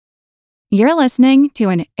You're listening to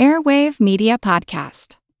an Airwave Media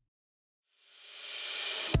Podcast.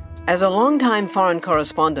 As a longtime foreign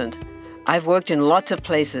correspondent, I've worked in lots of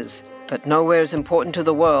places, but nowhere as important to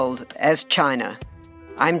the world as China.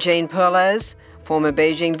 I'm Jane Perlez, former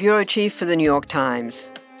Beijing bureau chief for the New York Times.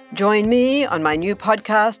 Join me on my new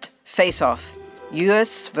podcast, Face Off,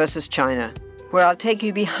 U.S. versus China, where I'll take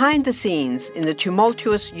you behind the scenes in the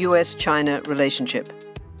tumultuous U.S.-China relationship.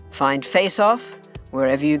 Find Face Off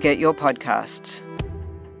wherever you get your podcasts.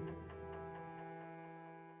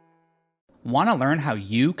 Want to learn how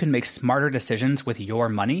you can make smarter decisions with your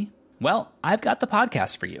money? Well, I've got the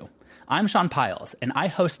podcast for you. I'm Sean Piles, and I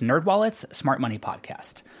host NerdWallet's Smart Money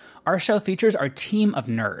Podcast. Our show features our team of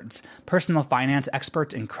nerds, personal finance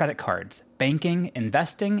experts in credit cards, banking,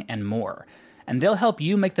 investing, and more. And they'll help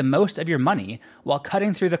you make the most of your money while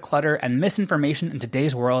cutting through the clutter and misinformation in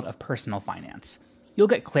today's world of personal finance. You'll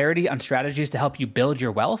get clarity on strategies to help you build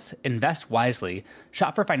your wealth, invest wisely,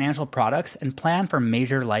 shop for financial products, and plan for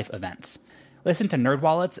major life events. Listen to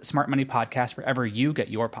NerdWallet's Smart Money Podcast wherever you get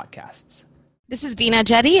your podcasts. This is Bina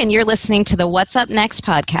Jetty, and you're listening to the What's Up Next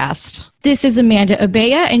podcast. This is Amanda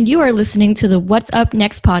Abea, and you are listening to the What's Up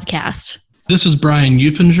Next podcast. This is Brian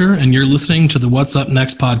Euphinger, and you're listening to the What's Up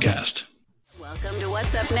Next podcast. Welcome to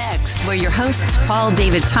What's Up Next, where your hosts Paul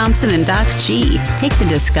David Thompson and Doc G take the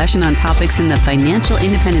discussion on topics in the financial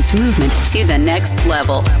independence movement to the next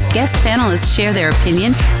level. Guest panelists share their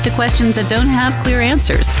opinion to questions that don't have clear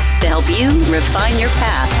answers to help you refine your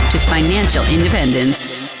path to financial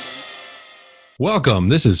independence. Welcome.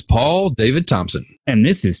 This is Paul David Thompson. And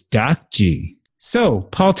this is Doc G. So,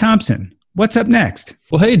 Paul Thompson, what's up next?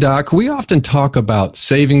 Well, hey, Doc, we often talk about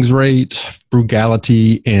savings rate,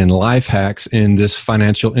 frugality, and life hacks in this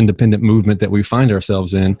financial independent movement that we find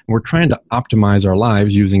ourselves in. We're trying to optimize our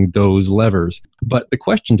lives using those levers. But the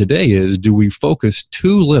question today is, do we focus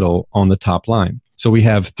too little on the top line? So we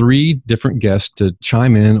have three different guests to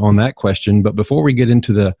chime in on that question. But before we get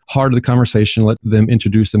into the heart of the conversation, let them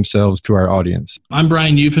introduce themselves to our audience. I'm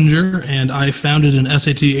Brian Euphinger, and I founded an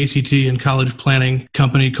SAT, ACT, and college planning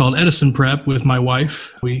company called Edison Prep with my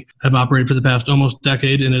wife. We have operated for the past almost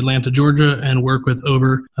decade in Atlanta, Georgia, and work with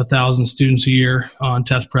over 1,000 students a year on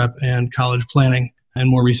test prep and college planning. And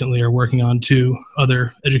more recently are working on 2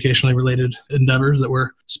 other educationally related endeavors that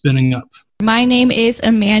we're spinning up. My name is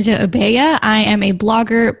Amanda Abea. I am a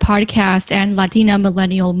blogger, podcast, and Latina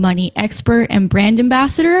millennial money expert and brand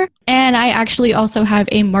ambassador. And I actually also have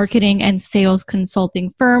a marketing and sales consulting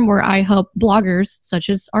firm where I help bloggers, such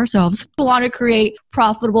as ourselves, who want to create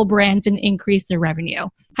profitable brands and increase their revenue.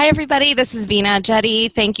 Hi, everybody. This is Bina Jetty.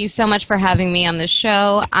 Thank you so much for having me on the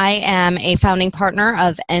show. I am a founding partner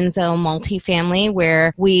of Enzo Multifamily,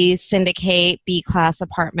 where we syndicate B-class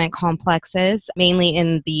apartment complexes, mainly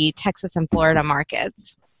in the Texas and Florida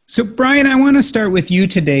markets. So, Brian, I want to start with you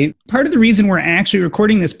today. Part of the reason we're actually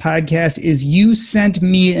recording this podcast is you sent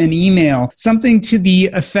me an email, something to the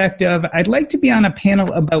effect of, I'd like to be on a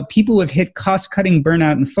panel about people who have hit cost-cutting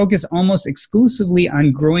burnout and focus almost exclusively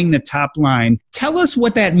on growing the top line. Tell us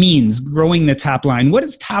what that means, growing the top line. What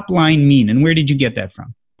does top line mean, and where did you get that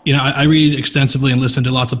from? You know, I read extensively and listen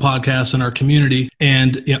to lots of podcasts in our community.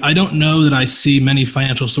 And I don't know that I see many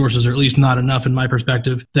financial sources, or at least not enough in my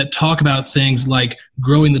perspective, that talk about things like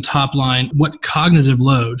growing the top line, what cognitive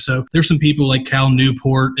load. So there's some people like Cal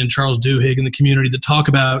Newport and Charles Duhigg in the community that talk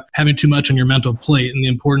about having too much on your mental plate and the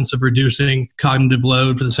importance of reducing cognitive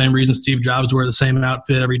load for the same reason Steve Jobs wore the same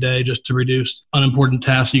outfit every day, just to reduce unimportant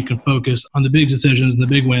tasks so you can focus on the big decisions and the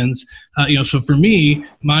big wins. So for me,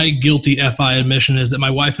 my guilty FI admission is that my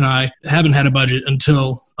wife and I haven't had a budget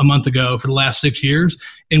until a month ago for the last 6 years,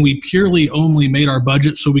 and we purely only made our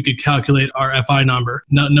budget so we could calculate our FI number.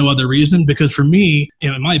 No other reason, because for me,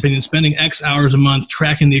 in my opinion, spending X hours a month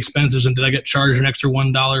tracking the expenses and did I get charged an extra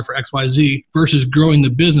 $1 for XYZ versus growing the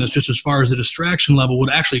business just as far as the distraction level would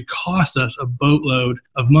actually cost us a boatload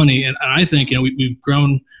of money. And I think we've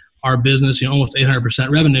grown our business, almost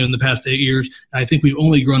 800% revenue in the past 8 years. And I think we've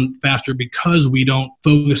only grown faster because we don't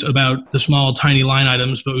focus about the small, tiny line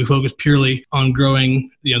items, but we focus purely on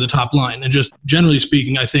growing, the top line. And just generally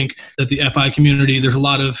speaking, I think that the FI community, there's a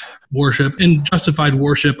lot of worship and justified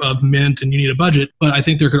worship of mint and you need a budget. But I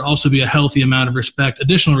think there could also be a healthy amount of respect,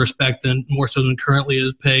 additional respect than more so than currently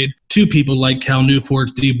is paid to people like Cal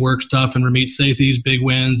Newport's deep work stuff and Ramit Sethi's big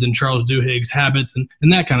wins and Charles Duhigg's habits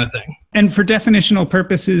and that kind of thing. And for definitional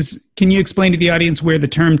purposes, can you explain to the audience where the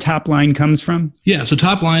term top line comes from? Yeah, so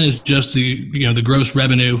top line is just the gross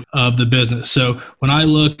revenue of the business. So when I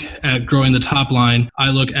look at growing the top line, I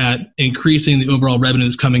look at increasing the overall revenue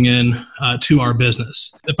that's coming in to our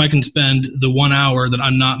business. If I can spend the 1 hour that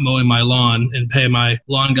I'm not mowing my lawn and pay my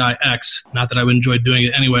lawn guy X, not that I would enjoy doing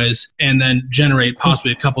it anyways, and then generate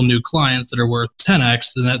possibly a couple new clients that are worth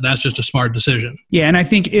 10X, then that's just a smart decision. Yeah, and I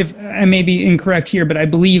think, if I may be incorrect here, but I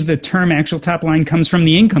believe the term actual top line comes from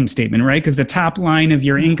the income statement, right? Because the top line of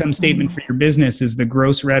your income statement for your business is the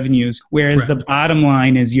gross revenues, whereas the bottom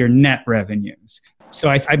line is your net revenues. So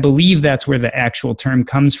I believe that's where the actual term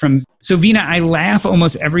comes from. So Veena, I laugh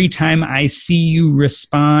almost every time I see you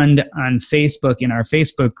respond on Facebook in our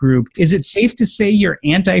Facebook group. Is it safe to say you're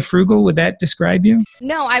anti-frugal? Would that describe you?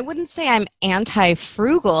 No, I wouldn't say I'm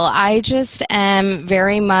anti-frugal. I just am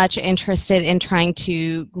very much interested in trying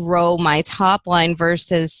to grow my top line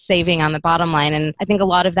versus saving on the bottom line. And I think a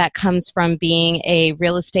lot of that comes from being a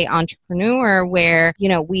real estate entrepreneur where,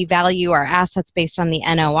 we value our assets based on the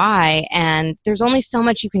NOI, and there's only so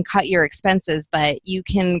much you can cut your expenses, but you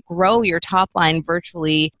can grow your top line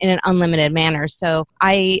virtually in an unlimited manner. So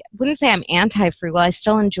I wouldn't say I'm anti-frugal. I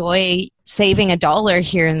still enjoy saving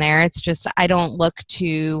 $1 here and there. It's just I don't look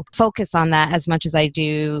to focus on that as much as I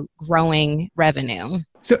do growing revenue.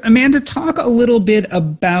 So Amanda, talk a little bit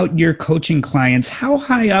about your coaching clients. How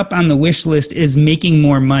high up on the wish list is making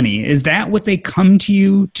more money? Is that what they come to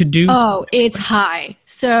you to do? Oh, it's high.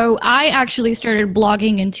 So I actually started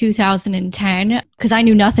blogging in 2010 because I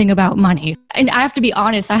knew nothing about money. And I have to be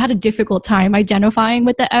honest, I had a difficult time identifying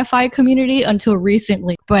with the FI community until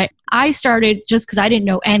recently. But I started just because I didn't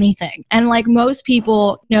know anything. And like most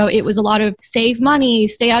people, it was a lot of save money,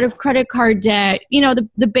 stay out of credit card debt,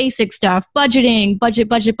 the basic stuff, budgeting,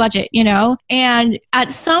 budget. And at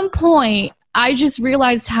some point, I just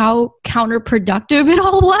realized how counterproductive it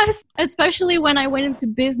all was, especially when I went into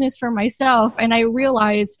business for myself. And I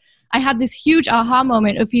realized I had this huge aha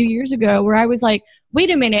moment a few years ago where I was like,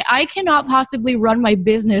 wait a minute, I cannot possibly run my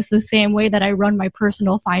business the same way that I run my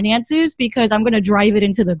personal finances because I'm going to drive it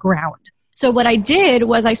into the ground. So what I did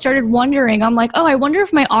was I started wondering, I'm like, I wonder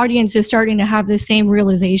if my audience is starting to have the same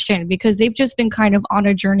realization because they've just been kind of on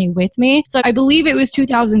a journey with me. So I believe it was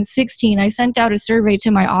 2016. I sent out a survey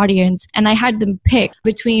to my audience and I had them pick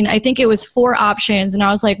between, I think it was 4 options. And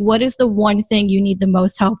I was like, what is the one thing you need the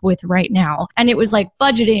most help with right now? And it was like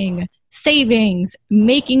budgeting, savings,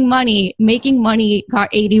 making money. Making money got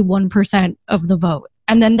 81% of the vote.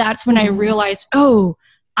 And then that's when I realized,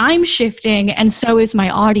 I'm shifting and so is my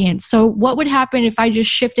audience. So what would happen if I just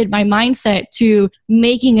shifted my mindset to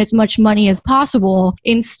making as much money as possible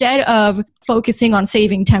instead of focusing on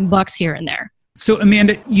saving $10 here and there? So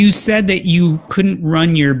Amanda, you said that you couldn't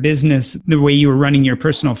run your business the way you were running your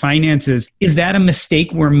personal finances. Is that a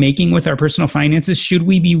mistake we're making with our personal finances? Should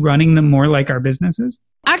we be running them more like our businesses?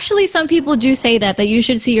 Actually, some people do say that you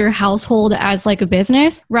should see your household as like a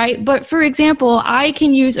business, right? But for example, I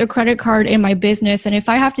can use a credit card in my business. And if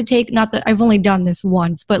I have to take, not that I've only done this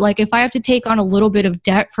once, but like if I have to take on a little bit of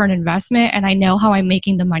debt for an investment and I know how I'm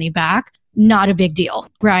making the money back, not a big deal,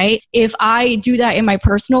 right? If I do that in my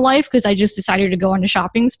personal life because I just decided to go on a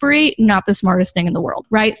shopping spree, not the smartest thing in the world,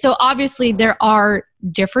 right? So obviously there are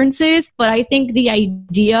differences, but I think the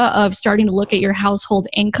idea of starting to look at your household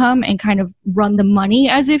income and kind of run the money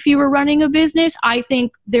as if you were running a business, I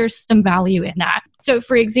think there's some value in that. So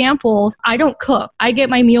for example, I don't cook. I get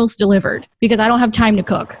my meals delivered because I don't have time to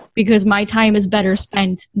cook because my time is better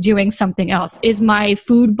spent doing something else. Is my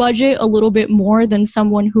food budget a little bit more than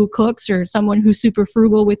someone who cooks or someone who's super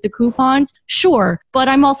frugal with the coupons? Sure, but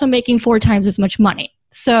I'm also making 4 times as much money.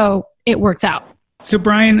 So it works out. So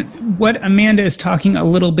Brian, what Amanda is talking a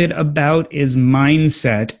little bit about is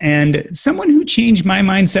mindset. And someone who changed my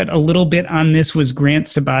mindset a little bit on this was Grant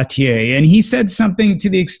Sabatier. And he said something to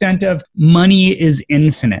the extent of money is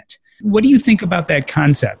infinite. What do you think about that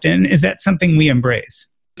concept? And is that something we embrace?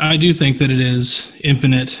 I do think that it is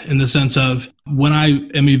infinite in the sense of when I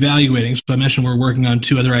am evaluating, so I mentioned we're working on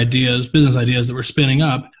 2 other ideas, business ideas that we're spinning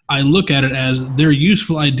up. I look at it as they're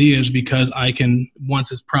useful ideas because I can,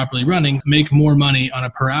 once it's properly running, make more money on a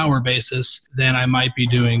per hour basis than I might be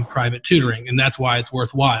doing private tutoring. And that's why it's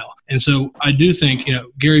worthwhile. And so I do think,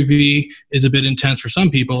 Gary Vee is a bit intense for some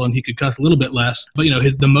people and he could cuss a little bit less. But,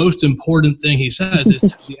 the most important thing he says is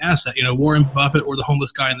the asset. Warren Buffett or the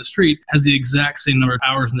homeless guy in the street has the exact same number of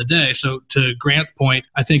hours in the day. So to Grant's point,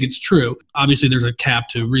 I think it's true. Obviously, there's a cap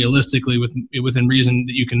to realistically within reason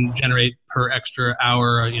that you can generate per extra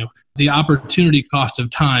hour. The opportunity cost of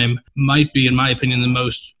time might be, in my opinion, the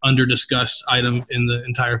most under-discussed item in the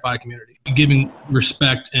entire FI community, giving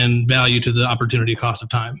respect and value to the opportunity cost of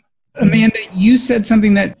time. Amanda, you said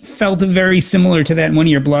something that felt very similar to that in one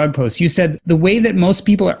of your blog posts. You said the way that most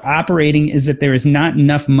people are operating is that there is not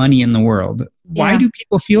enough money in the world. Why do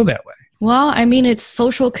people feel that way? Well, I mean, it's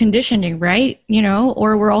social conditioning, right?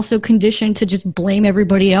 Or we're also conditioned to just blame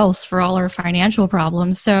everybody else for all our financial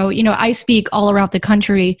problems. So, I speak all around the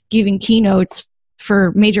country giving keynotes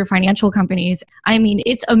for major financial companies. I mean,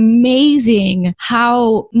 it's amazing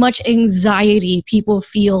how much anxiety people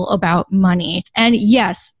feel about money. And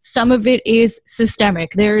yes, some of it is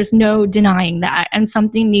systemic. There's no denying that. And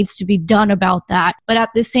something needs to be done about that. But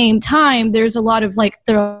at the same time, there's a lot of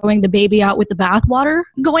throwing the baby out with the bathwater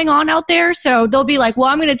going on out there. So they'll be like, well,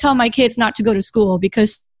 I'm going to tell my kids not to go to school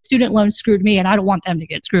because student loans screwed me and I don't want them to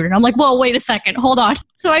get screwed. And I'm like, well, wait a second, hold on.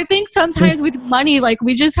 So I think sometimes with money,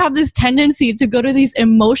 we just have this tendency to go to these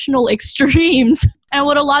emotional extremes. And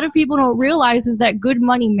what a lot of people don't realize is that good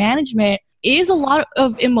money management is a lot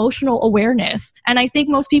of emotional awareness. And I think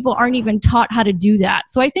most people aren't even taught how to do that.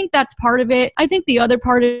 So I think that's part of it. I think the other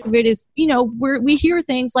part of it is, we hear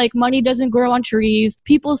things like money doesn't grow on trees.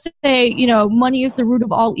 People say, money is the root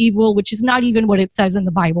of all evil, which is not even what it says in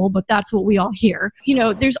the Bible, but that's what we all hear.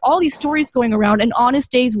 There's all these stories going around, an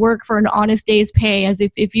honest day's work for an honest day's pay, as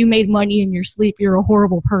if you made money in your sleep, you're a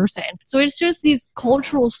horrible person. So it's just these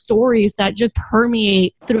cultural stories that just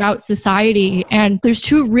permeate throughout society. And there's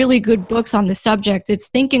two really good books on the subject. It's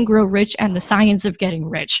Think and Grow Rich and The Science of Getting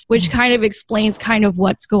Rich, which kind of explains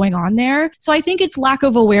what's going on there. So I think it's lack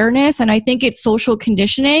of awareness, and I think it's social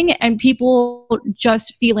conditioning and people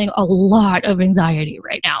just feeling a lot of anxiety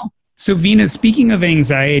right now. So Veena, speaking of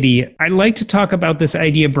anxiety, I like to talk about this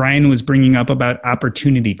idea Brian was bringing up about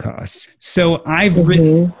opportunity costs. So I've written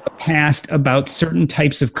in the past about certain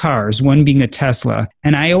types of cars, one being a Tesla,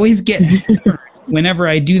 and I always get hammered whenever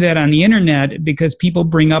I do that on the internet because people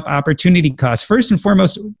bring up opportunity costs. First and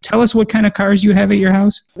foremost, tell us what kind of cars you have at your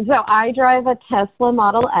house. So I drive a Tesla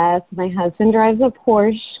Model S. My husband drives a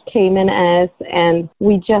Porsche Cayman S, and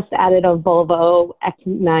we just added a Volvo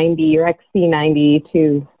X90 or XC90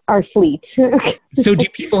 to our fleet. So do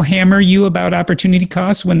people hammer you about opportunity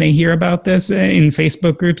costs when they hear about this in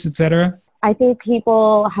Facebook groups, et cetera? I think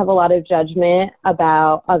people have a lot of judgment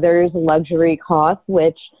about others' luxury costs,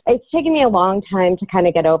 which it's taken me a long time to kind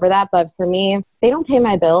of get over that. But for me, they don't pay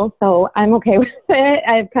my bills, so I'm okay with it.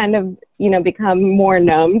 I've kind of, become more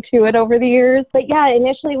numb to it over the years. But yeah,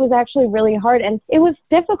 initially it was actually really hard. And it was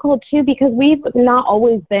difficult too, because we've not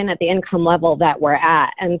always been at the income level that we're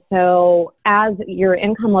at. And so as your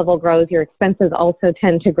income level grows, your expenses also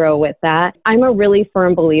tend to grow with that. I'm a really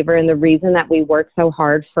firm believer in the reason that we work so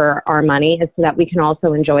hard for our money is so that we can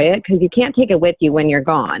also enjoy it, because you can't take it with you when you're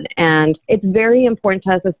gone. And it's very important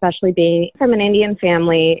to us, especially being from an Indian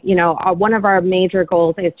family. One of our major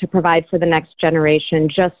goals is to provide for the next generation,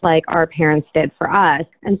 just like our parents did for us.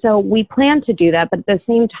 And so we plan to do that. But at the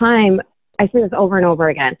same time, I say this over and over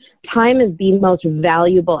again, time is the most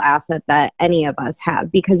valuable asset that any of us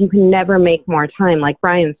have, because you can never make more time, like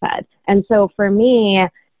Brian said. And so for me,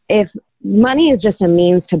 if money is just a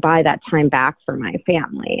means to buy that time back for my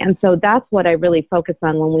family. And so that's what I really focus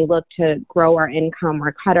on when we look to grow our income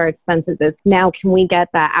or cut our expenses is, now can we get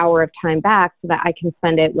that hour of time back so that I can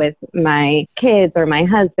spend it with my kids or my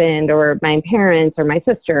husband or my parents or my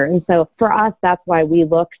sister. And so for us, that's why we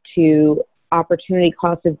look to opportunity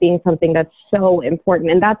cost as being something that's so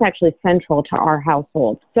important. And that's actually central to our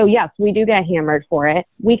household. So yes, we do get hammered for it.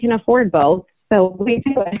 We can afford both, so we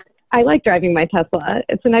do it. I like driving my Tesla.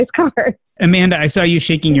 It's a nice car. Amanda, I saw you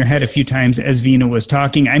shaking your head a few times as Veena was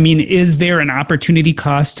talking. I mean, is there an opportunity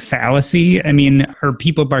cost fallacy? I mean, are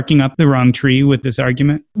people barking up the wrong tree with this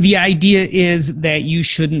argument? The idea is that you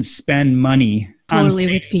shouldn't spend money on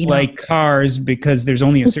things like cars because there's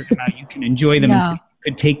only a certain amount you can enjoy them. No. Instead,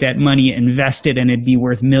 you could take that money, invest it, and it'd be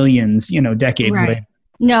worth millions, decades later.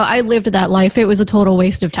 No, I lived that life. It was a total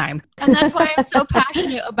waste of time. And that's why I'm so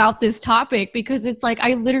passionate about this topic, because it's like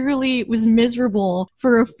I literally was miserable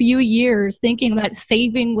for a few years thinking that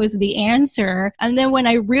saving was the answer. And then when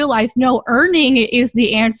I realized, no, earning is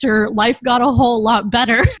the answer, life got a whole lot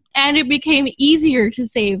better. And it became easier to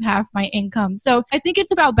save half my income. So I think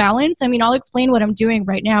it's about balance. I mean, I'll explain what I'm doing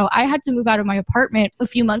right now. I had to move out of my apartment a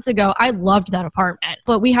few months ago. I loved that apartment,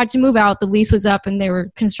 but we had to move out. The lease was up and there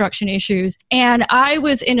were construction issues. And I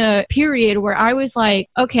was in a period where I was like,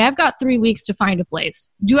 okay, I've got 3 weeks to find a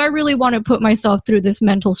place. Do I really want to put myself through this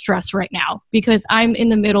mental stress right now? Because I'm in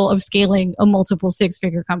the middle of scaling a multiple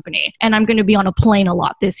six-figure company and I'm going to be on a plane a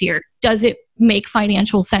lot this year. Does it make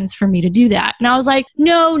financial sense for me to do that. And I was like,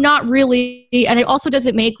 no, not really. And it also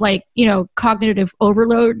doesn't make cognitive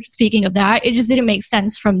overload. Speaking of that, it just didn't make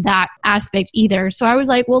sense from that aspect either. So I was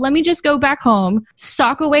like, well, let me just go back home,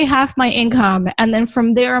 sock away half my income. And then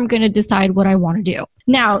from there, I'm going to decide what I want to do.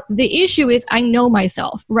 Now, the issue is I know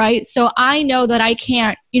myself, right? So I know that I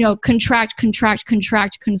can't, contract,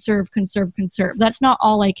 conserve. That's not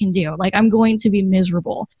all I can do. Like, I'm going to be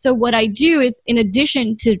miserable. So what I do is, in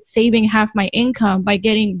addition to saving half my income by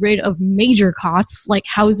getting rid of major costs like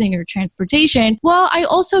housing or transportation, well, I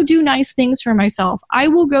also do nice things for myself. I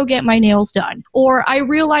will go get my nails done. Or I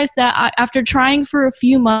realize that after trying for a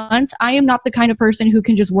few months, I am not the kind of person who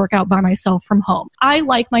can just work out by myself from home. I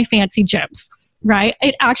like my fancy gyms. Right?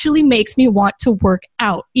 It actually makes me want to work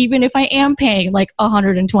out, even if I am paying like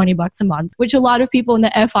 $120 a month, which a lot of people in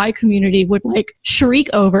the FI community would shriek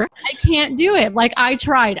over. I can't do it. I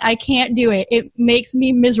tried. I can't do it. It makes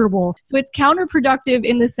me miserable. So it's counterproductive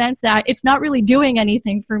in the sense that it's not really doing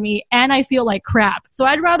anything for me and I feel like crap. So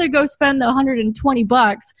I'd rather go spend the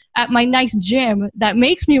 $120 at my nice gym that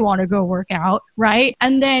makes me want to go work out, right?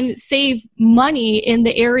 And then save money in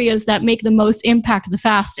the areas that make the most impact the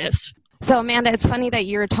fastest. So Amanda, it's funny that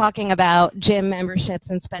you're talking about gym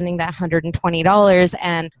memberships and spending that $120.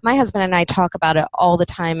 And my husband and I talk about it all the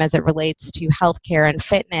time as it relates to healthcare and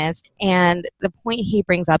fitness. And the point he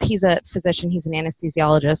brings up, he's a physician, he's an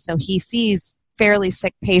anesthesiologist, so he sees fairly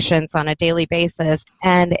sick patients on a daily basis.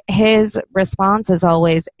 And his response is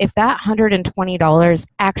always, if that $120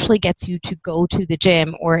 actually gets you to go to the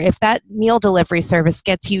gym, or if that meal delivery service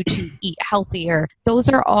gets you to eat healthier, those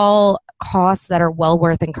are all costs that are well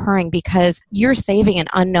worth incurring because you're saving an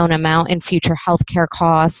unknown amount in future healthcare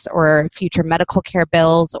costs or future medical care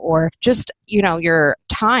bills or just, your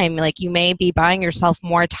time. You may be buying yourself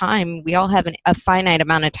more time. We all have a finite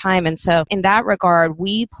amount of time. And so in that regard,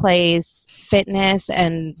 we place fitness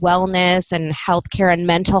and wellness and healthcare and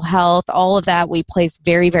mental health, all of that we place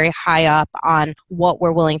very, very high up on what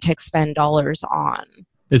we're willing to expend dollars on.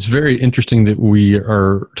 It's very interesting that we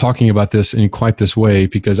are talking about this in quite this way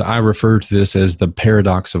because I refer to this as the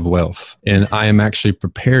paradox of wealth. And I am actually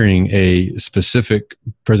preparing a specific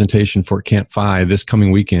presentation for Camp FI this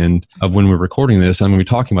coming weekend of when we're recording this. I'm going to be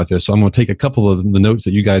talking about this. So I'm going to take a couple of the notes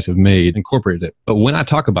that you guys have made, incorporate it. But when I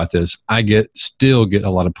talk about this, I still get a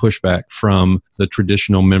lot of pushback from the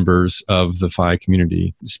traditional members of the FI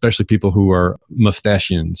community, especially people who are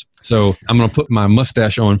mustachians. So I'm going to put my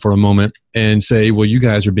mustache on for a moment and say, well, you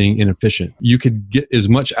guys are being inefficient. You could get as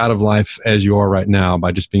much out of life as you are right now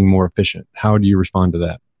by just being more efficient. How do you respond to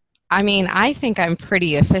that? I mean, I think I'm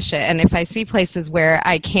pretty efficient. And if I see places where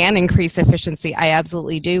I can increase efficiency, I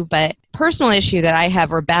absolutely do. But personal issue that I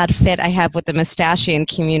have or bad fit I have with the mustachian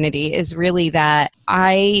community is really that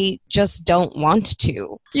I just don't want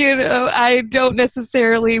to. I don't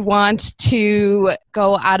necessarily want to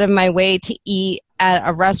go out of my way to eat at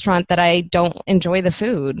a restaurant that I don't enjoy the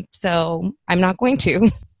food. So I'm not going to.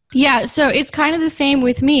 Yeah, so it's kind of the same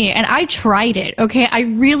with me. And I tried it, okay? I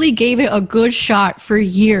really gave it a good shot for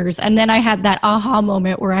years. And then I had that aha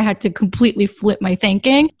moment where I had to completely flip my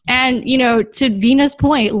thinking. And, to Vina's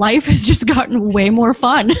point, life has just gotten way more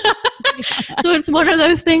fun. So it's one of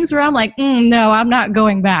those things where I'm like, no, I'm not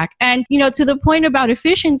going back. And, to the point about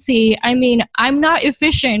efficiency, I mean, I'm not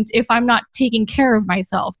efficient if I'm not taking care of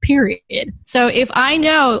myself, period. So if I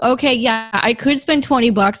know, okay, yeah, I could spend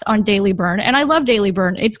 $20 on Daily Burn, and I love Daily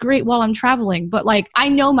Burn. It's great while I'm traveling, but I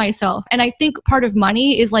know myself. And I think part of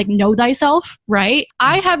money is know thyself, right?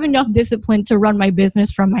 I have enough discipline to run my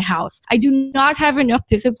business from my house. I do not have enough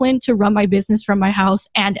discipline to run my business from my house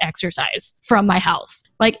and exercise from my house.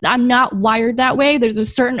 I'm not wired that way. There's a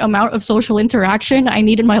certain amount of social interaction I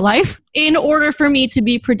need in my life in order for me to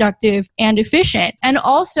be productive and efficient. And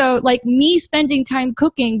also, me spending time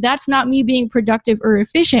cooking, that's not me being productive or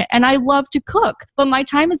efficient. And I love to cook, but my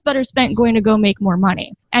time is better spent going to go make more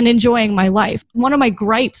money and enjoying my life. One of my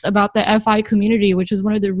gripes about the FI community, which is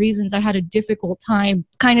one of the reasons I had a difficult time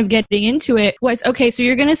kind of getting into it, was, okay, so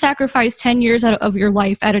you're going to sacrifice 10 years out of your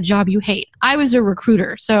life at a job you hate. I was a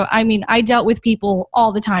recruiter. So, I dealt with people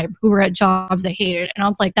all the time who were at jobs they hated. And I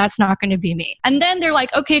was like, that's not going to be me. And then they're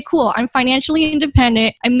like, okay, cool. I'm financially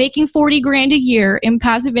independent. I'm making $40,000 a year in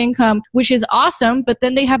passive income, which is awesome. But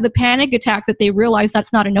then they have the panic attack that they realize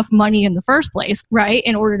that's not enough money in the first place, right?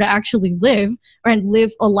 In order to actually live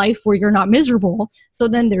a life where you're not miserable. So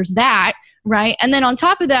then there's that, right? And then on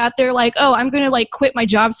top of that, they're like, oh, I'm going to like quit my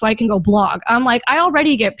job so I can go blog. I'm like, I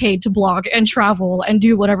already get paid to blog and travel and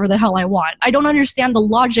do whatever the hell I want. I don't understand the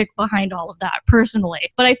logic behind all of that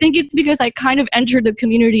personally. But I think it's because I kind of entered the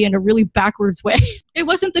community in a really backwards way. It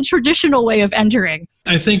wasn't the traditional way of entering.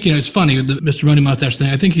 I think, it's funny, the Mr. Money Mustache thing,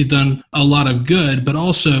 I think he's done a lot of good, but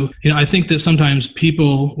also, I think that sometimes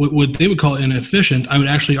people, what they would call inefficient, I would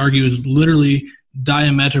actually argue is literally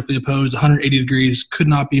diametrically opposed, 180 degrees, could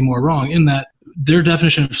not be more wrong in that their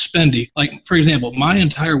definition of spendy. Like, for example, my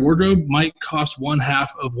entire wardrobe might cost 1/2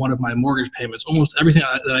 of one of my mortgage payments. Almost everything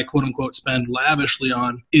that I quote unquote spend lavishly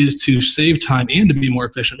on is to save time and to be more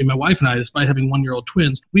efficient. I mean, my wife and I, despite having 1-year-old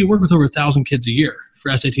twins, we work with over 1,000 kids a year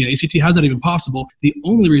for SAT and ACT. How's that even possible? The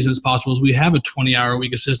only reason it's possible is we have a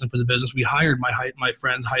 20-hour-a-week assistant for the business. We hired my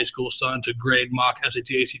friend's high school son to grade mock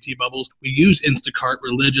SAT, ACT bubbles. We use Instacart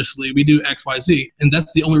religiously. We do XYZ. And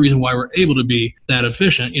that's the only reason why we're able to be that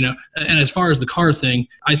efficient, And as far as the car thing,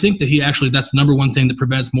 I think that that's the number one thing that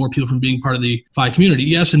prevents more people from being part of the FI community.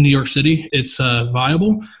 Yes, in New York City, it's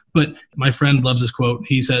viable, but my friend loves this quote.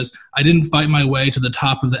 He says, I didn't fight my way to the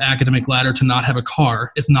top of the academic ladder to not have a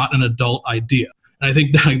car. It's not an adult idea. And I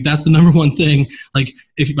think that's the number one thing. Like,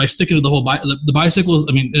 if by sticking to the whole the bicycles,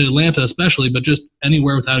 I mean, in Atlanta especially, but just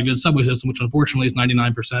anywhere without a good subway system, which unfortunately is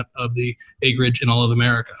 99% of the acreage in all of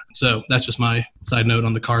America. So that's just my side note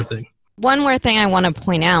on the car thing. One more thing I want to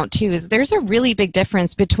point out, too, is there's a really big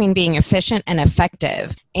difference between being efficient and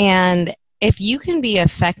effective. And if you can be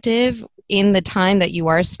effective in the time that you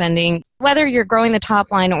are spending, whether you're growing the top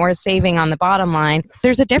line or saving on the bottom line,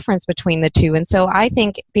 there's a difference between the two. And so I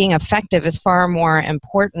think being effective is far more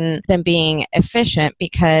important than being efficient,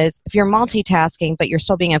 because if you're multitasking, but you're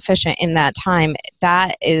still being efficient in that time,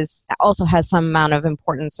 that also has some amount of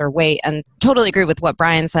importance or weight. And totally agree with what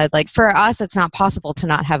Brian said. Like, for us, it's not possible to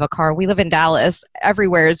not have a car. We live in Dallas.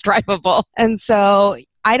 Everywhere is drivable. And so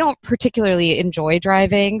I don't particularly enjoy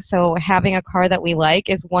driving, so having a car that we like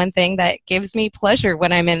is one thing that gives me pleasure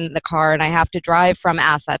when I'm in the car and I have to drive from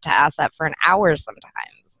asset to asset for an hour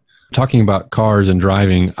sometimes. Talking about cars and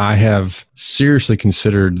driving, I have seriously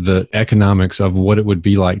considered the economics of what it would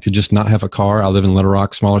be like to just not have a car. I live in Little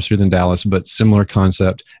Rock, smaller city than Dallas, but similar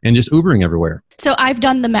concept, and just Ubering everywhere. So I've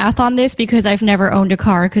done the math on this because I've never owned a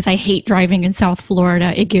car because I hate driving in South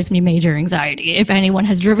Florida. It gives me major anxiety. If anyone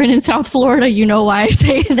has driven in South Florida, you know why I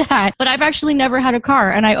say that. But I've actually never had a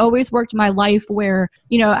car. And I always worked my life where,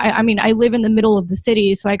 I live in the middle of the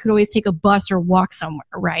city, so I could always take a bus or walk somewhere,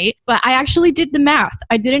 right? But I actually did the math.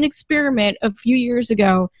 I did an experiment a few years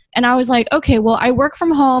ago. And I was like, okay, well, I work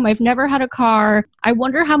from home. I've never had a car. I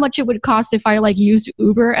wonder how much it would cost if I used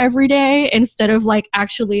Uber every day instead of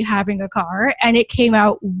actually having a car. And it came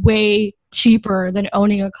out way cheaper than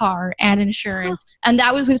owning a car and insurance. And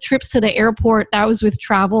that was with trips to the airport. That was with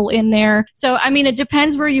travel in there. So, it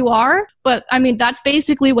depends where you are. But, that's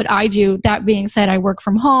basically what I do. That being said, I work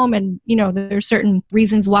from home and, there's certain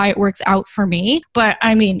reasons why it works out for me. But,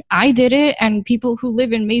 I did it. And people who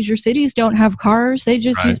live in major cities don't have cars. They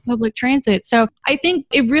just use public transit. So I think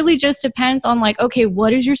it really just depends on okay,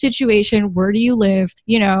 what is your situation? Where do you live?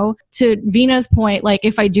 To Vina's point,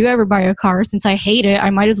 if I do ever buy a car, since I hate it, I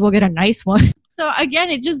might as well get a nice one. So again,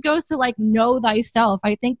 it just goes to know thyself.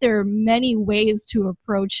 I think there are many ways to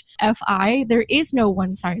approach FI. There is no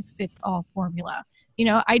one size fits all formula.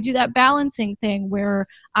 I do that balancing thing where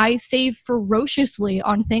I save ferociously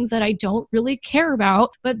on things that I don't really care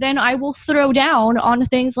about, but then I will throw down on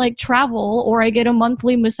things like travel, or I get a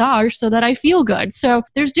monthly massage so that I feel good. So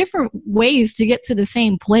there's different ways to get to the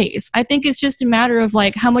same place. I think it's just a matter of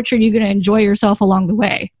how much are you going to enjoy yourself along the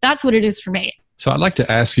way? That's what it is for me. So I'd like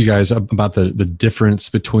to ask you guys about the difference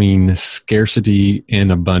between scarcity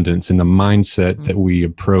and abundance and the mindset that we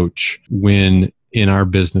approach when in our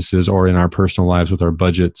businesses or in our personal lives with our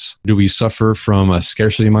budgets. Do we suffer from a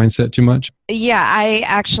scarcity mindset too much? Yeah, I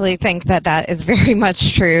actually think that is very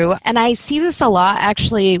much true. And I see this a lot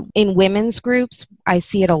actually in women's groups. I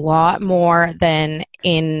see it a lot more than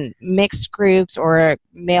in mixed groups or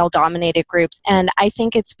male-dominated groups. And I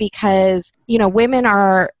think it's because, women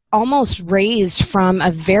are almost raised from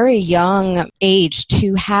a very young age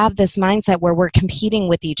to have this mindset where we're competing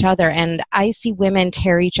with each other. And I see women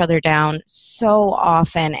tear each other down so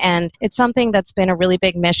often. And it's something that's been a really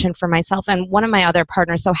big mission for myself and one of my other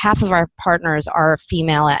partners. So half of our partners are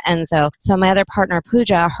female at Enzo. So my other partner,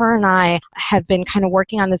 Pooja, her and I have been kind of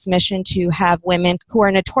working on this mission to have women who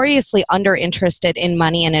are notoriously underinterested in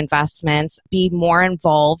money and investments be more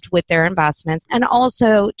involved with their investments, and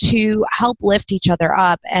also to help lift each other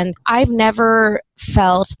up And I've never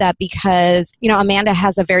felt that because, Amanda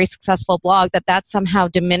has a very successful blog, that somehow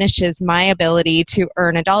diminishes my ability to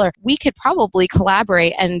earn $1. We could probably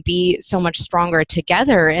collaborate and be so much stronger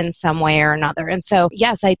together in some way or another. And so,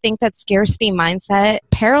 yes, I think that scarcity mindset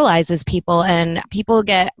paralyzes people, and people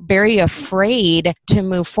get very afraid to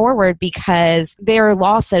move forward because they're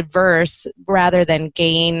loss adverse rather than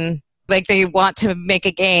gain. Like, they want to make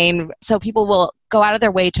a gain. So people will go out of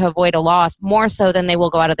their way to avoid a loss more so than they will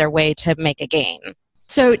go out of their way to make a gain.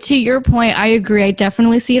 So to your point, I agree. I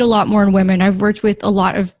definitely see it a lot more in women. I've worked with a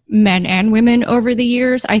lot of men and women over the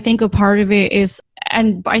years. I think a part of it is,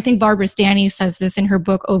 and I think Barbara Stanny says this in her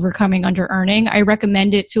book, Overcoming Under-Earning. I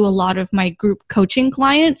recommend it to a lot of my group coaching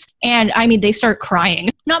clients. And I mean, they start crying.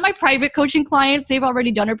 Not my private coaching clients. They've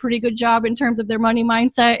already done a pretty good job in terms of their money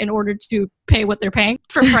mindset in order to pay what they're paying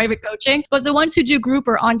for private coaching. But the ones who do group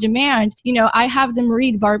or on demand, I have them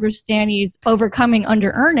read Barbara Stanny's Overcoming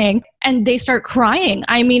Under-Earning, and they start crying.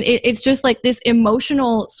 I mean, it's just like this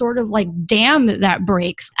emotional sort of like dam that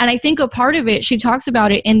breaks. And I think a part of it, she talks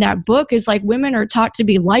about it in that book, is like women are taught to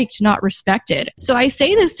be liked, not respected. So I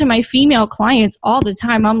say this to my female clients all the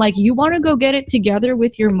time. I'm like, you want to go get it together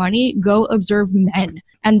with your money? Go observe men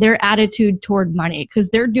and their attitude toward money,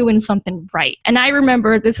 because they're doing something right. And I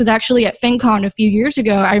remember, this was actually at FinCon a few years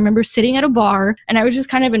ago, I remember sitting at a bar and I was just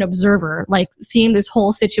kind of an observer, like seeing this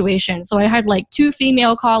whole situation. So I had like 2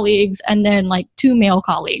 female colleagues and then like 2 male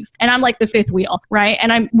colleagues. And I'm like the fifth wheel, right?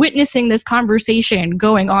 And I'm witnessing this conversation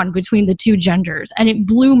going on between the 2 genders. And it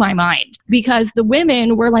blew my mind, because the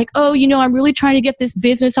women were like, oh, I'm really trying to get this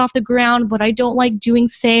business off the ground, but I don't like doing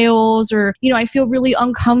sales, or, I feel really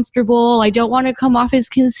uncomfortable. I don't want to come off as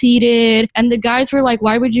conceited. And the guys were like,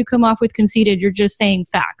 why would you come off with conceited? You're just saying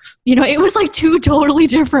facts. It was like 2 totally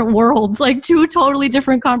different worlds, like 2 totally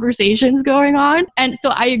different conversations going on. And so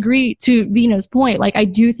I agree to Vina's point. Like, I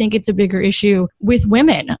do think it's a bigger issue with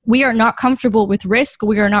women. We are not comfortable with risk.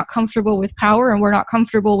 We are not comfortable with power, and we're not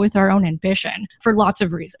comfortable with our own ambition for lots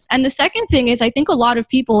of reasons. And the second thing is, I think a lot of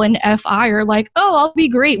people in FI are like, oh, I'll be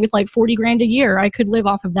great with like 40 grand a year. I could live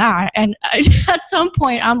off of that. And at some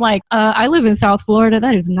point I'm like, I live in South Florida.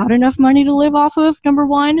 That is not enough money to live off of, number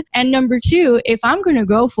one. And number 2, if I'm going to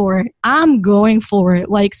go for it, I'm going for it.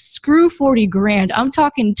 Like, screw 40 grand. I'm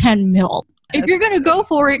talking 10 mil. If you're going to go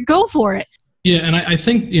for it, go for it. Yeah, and I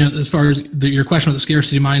think, as far as your question about the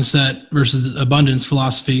scarcity mindset versus abundance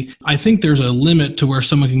philosophy, I think there's a limit to where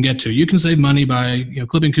someone can get to. You can save money by,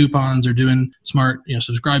 clipping coupons or doing smart,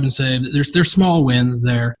 subscribe and save. There's small wins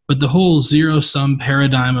there, but the whole zero-sum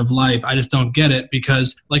paradigm of life, I just don't get it,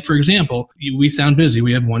 because, like, for example, we sound busy.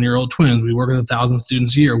 We have 1-year-old twins. We work with 1,000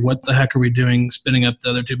 students a year. What the heck are we doing spinning up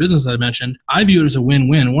the other 2 businesses I mentioned? I view it as a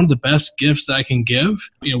win-win. One of the best gifts that I can give,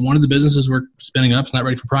 one of the businesses we're spinning up is not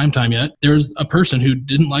ready for prime time yet. There's a person who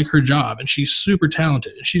didn't like her job, and she's super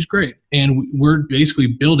talented and she's great. And we're basically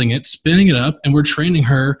building it, spinning it up, and we're training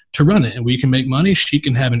her to run it. And we can make money. She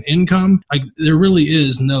can have an income. There really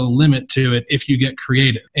is no limit to it if you get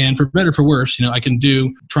creative. And for better, for worse, I can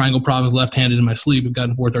do triangle problems left-handed in my sleep. I've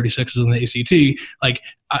gotten 436s in the ACT.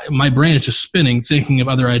 My brain is just spinning, thinking of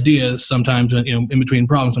other ideas sometimes, in between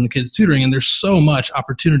problems when the kid's tutoring. And there's so much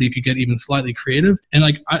opportunity if you get even slightly creative. And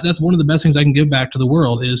that's one of the best things I can give back to the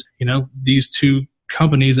world is, these 2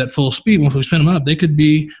 companies at full speed. Once we spin them up, they could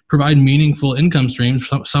provide meaningful income streams,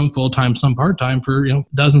 some full-time, some part-time, for,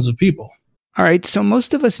 dozens of people. All right, so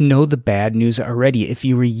most of us know the bad news already. If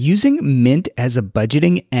you were using Mint as a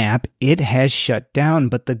budgeting app, it has shut down.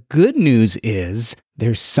 But the good news is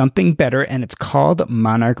there's something better, and it's called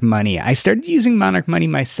Monarch Money. I started using Monarch Money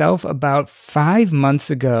myself about 5 months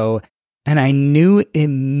ago, and I knew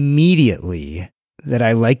immediately that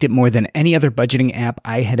I liked it more than any other budgeting app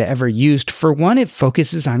I had ever used. For one, it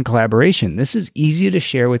focuses on collaboration. This is easy to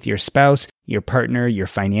share with your spouse, your partner, your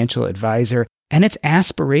financial advisor, and it's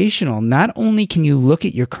aspirational. Not only can you look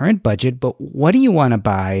at your current budget, but what do you want to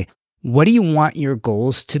buy? What do you want your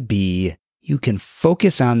goals to be? You can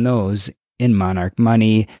focus on those in Monarch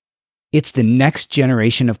Money. It's the next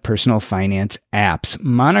generation of personal finance apps.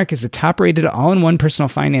 Monarch is the top-rated all-in-one personal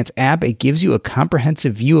finance app. It gives you a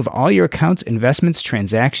comprehensive view of all your accounts, investments,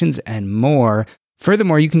 transactions, and more.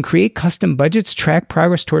 Furthermore, you can create custom budgets, track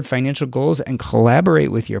progress toward financial goals, and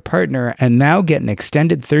collaborate with your partner. And now get an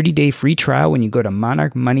extended 30-day free trial when you go to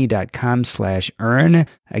monarchmoney.com/earn.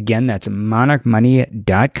 Again, that's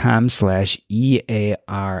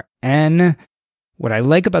monarchmoney.com/EARN. What I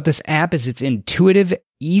like about this app is it's intuitive,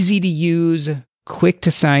 easy to use, quick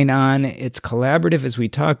to sign on. It's collaborative, as we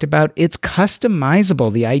talked about. It's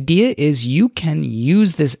customizable. The idea is you can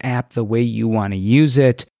use this app the way you want to use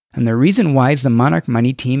it. And the reason why is the Monarch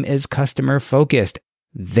Money team is customer focused.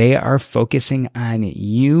 They are focusing on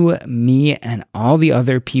you, me, and all the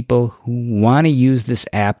other people who want to use this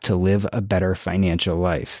app to live a better financial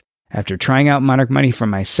life. After trying out Monarch Money for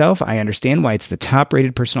myself, I understand why it's the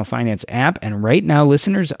top-rated personal finance app, and right now,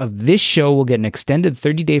 listeners of this show will get an extended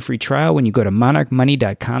 30-day free trial when you go to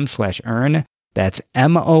monarchmoney.com/earn. That's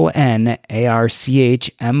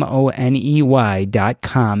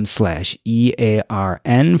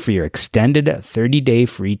monarchmoney.com/EARN for your extended 30-day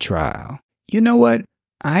free trial. You know what?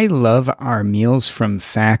 I love our meals from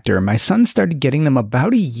Factor. My son started getting them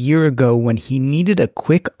about a year ago when he needed a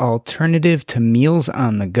quick alternative to meals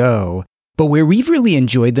on the go. But where we've really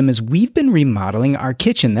enjoyed them is we've been remodeling our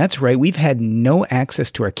kitchen. That's right, we've had no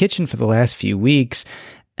access to our kitchen for the last few weeks.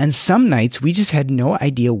 And some nights we just had no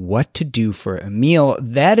idea what to do for a meal.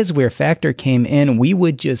 That is where Factor came in. We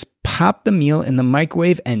would just pop the meal in the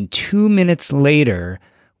microwave and 2 minutes later,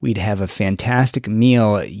 we'd have a fantastic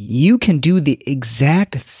meal. You can do the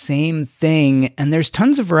exact same thing, and there's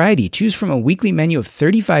tons of variety. Choose from a weekly menu of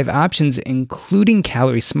 35 options, including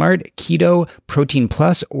Calorie Smart, Keto, Protein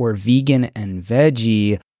Plus, or Vegan and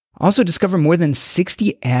Veggie. Also discover more than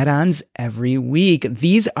 60 add-ons every week.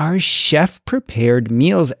 These are chef-prepared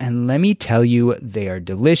meals, and let me tell you, they are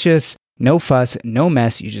delicious. No fuss, no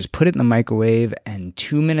mess. You just put it in the microwave, and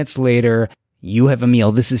 2 minutes later, you have a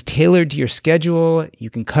meal. This is tailored to your schedule.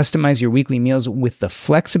 You can customize your weekly meals with the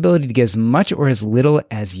flexibility to get as much or as little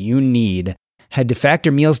as you need. Head to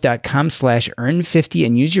factormeals.com/earn50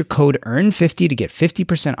 and use your code earn50 to get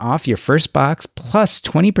 50% off your first box plus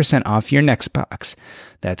 20% off your next box.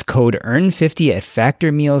 That's code earn50 at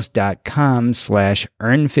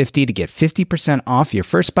factormeals.com/earn50 to get 50% off your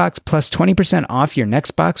first box plus 20% off your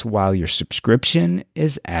next box while your subscription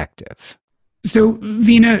is active. So,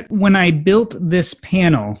 Veena, when I built this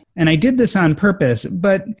panel, and I did this on purpose,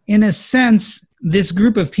 but in a sense, this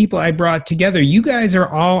group of people I brought together, you guys are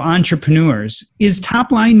all entrepreneurs. Is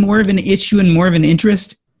top line more of an issue and more of an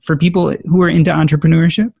interest for people who are into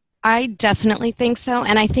entrepreneurship? I definitely think so.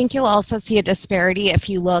 And I think you'll also see a disparity if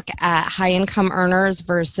you look at high income earners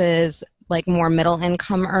versus like more middle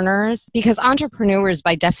income earners, because entrepreneurs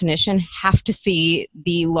by definition have to see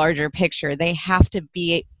the larger picture. They have to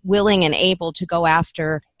be willing and able to go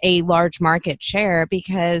after a large market share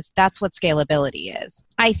because that's what scalability is.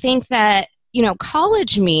 I think that, you know,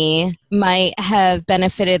 college me might have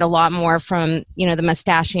benefited a lot more from, you know, the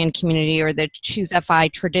Mustachian community or the Choose FI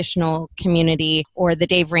traditional community or the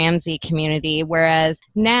Dave Ramsey community. Whereas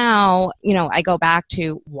now, you know, I go back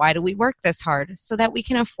to why do we work this hard? So that we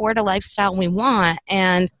can afford a lifestyle we want.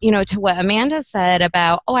 And, you know, to what Amanda said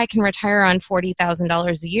about, oh, I can retire on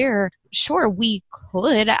 $40,000 a year. Sure, we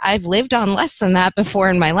could. I've lived on less than that before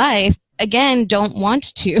in my life. Again, don't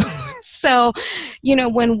want to. So, you know,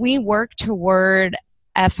 when we work toward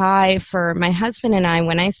FI for my husband and I,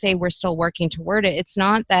 when I say we're still working toward it, it's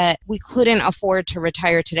not that we couldn't afford to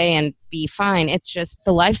retire today and be fine. It's just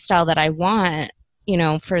the lifestyle that I want, you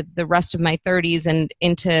know, for the rest of my 30s and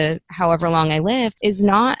into however long I live is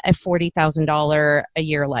not a $40,000 a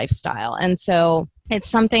year lifestyle. And so it's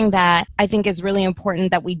something that I think is really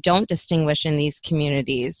important that we don't distinguish in these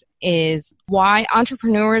communities is why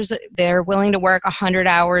entrepreneurs, they're willing to work 100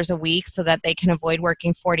 hours a week so that they can avoid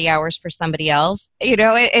working 40 hours for somebody else. You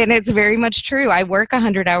know, and it's very much true. I work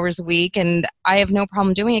 100 hours a week and I have no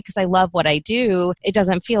problem doing it because I love what I do. It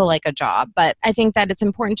doesn't feel like a job. But I think that it's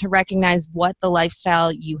important to recognize what the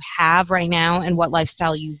lifestyle you have right now and what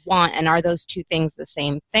lifestyle you want. And are those two things the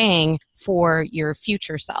same thing for your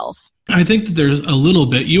future self? I think that there's a little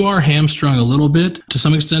bit, you are hamstrung a little bit to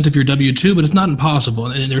some extent if you're W-2, but it's not impossible.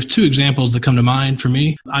 And there's two examples that come to mind for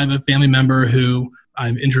me. I have a family member who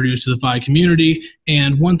I've introduced to the FI community,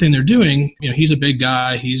 and one thing they're doing, you know, he's a big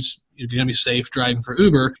guy, he's going to be safe driving for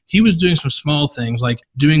Uber. He was doing some small things like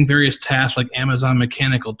doing various tasks like Amazon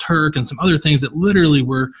Mechanical Turk and some other things that literally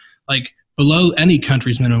were like below any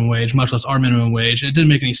country's minimum wage, much less our minimum wage. And it didn't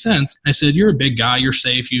make any sense. And I said, you're a big guy, you're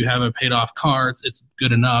safe, you have a paid off car, it's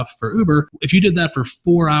good enough for Uber. If you did that for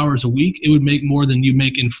 4 hours a week, it would make more than you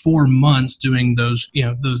make in 4 months doing those, you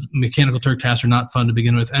know, those Mechanical Turk tasks are not fun to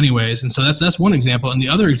begin with anyways. And so that's one example. And the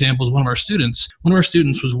other example is one of our students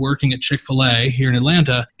was working at Chick-fil-A here in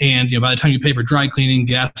Atlanta. And, you know, by the time you pay for dry cleaning,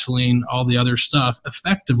 gasoline, all the other stuff,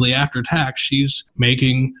 effectively after tax, she's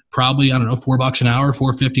making probably, I don't know, $4 an hour,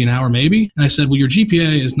 $4.50 an hour maybe. And I said, well, your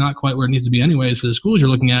GPA is not quite where it needs to be anyways for the schools you're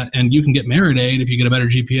looking at, and you can get merit aid if you get a better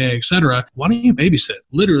GPA, et cetera. Why don't you babysit?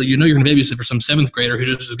 Literally, you know you're going to babysit for some 7th grader who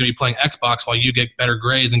just is going to be playing Xbox while you get better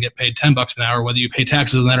grades and get paid $10 an hour. Whether you pay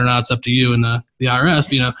taxes on that or not, it's up to you and the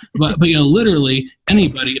IRS, you know. But you know, literally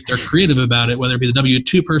anybody, if they're creative about it, whether it be the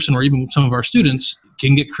W-2 person or even some of our students,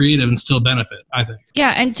 can get creative and still benefit, I think.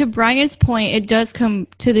 Yeah, and to Brian's point, it does come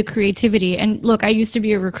to the creativity. And look, I used to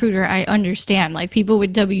be a recruiter. I understand. Like, people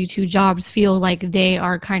with W-2 jobs feel like they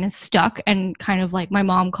are kind of stuck, and kind of like my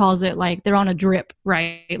mom calls it, like they're on a drip,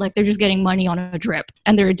 right? Like they're just getting money on a drip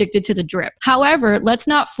and they're addicted to the drip. However, let's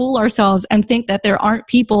not fool ourselves and think that there aren't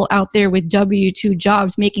people out there with W-2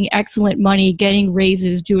 jobs making excellent money, getting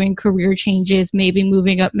raises, doing career changes, maybe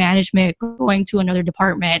moving up management, going to another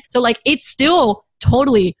department. So like, it's still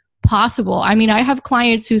totally possible. I mean, I have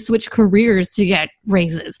clients who switch careers to get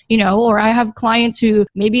raises, or I have clients who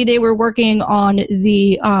maybe they were working on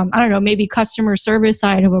the, maybe customer service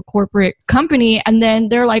side of a corporate company. And then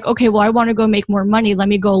they're like, okay, well, I want to go make more money. Let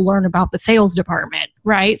me go learn about the sales department.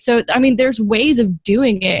 Right. So, I mean, there's ways of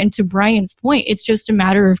doing it. And to Brian's point, it's just a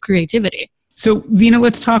matter of creativity. So, Veena,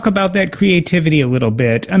 let's talk about that creativity a little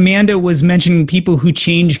bit. Amanda was mentioning people who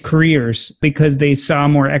change careers because they saw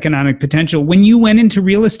more economic potential. When you went into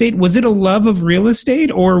real estate, was it a love of real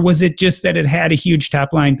estate, or was it just that it had a huge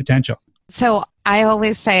top line potential? So I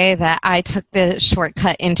always say that I took the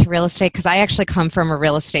shortcut into real estate because I actually come from a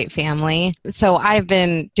real estate family. So I've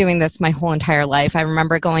been doing this my whole entire life. I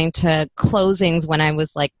remember going to closings when I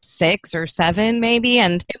was like 6 or 7 maybe.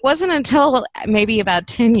 And it wasn't until maybe about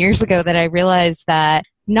 10 years ago that I realized that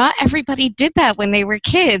not everybody did that when they were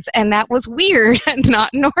kids, and that was weird and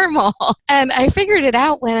not normal. And I figured it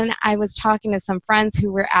out when I was talking to some friends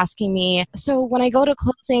who were asking me, so when I go to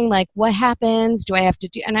closing, like, what happens? Do I have to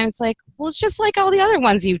do? And I was like, well, it's just like all the other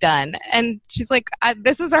ones you've done. And she's like,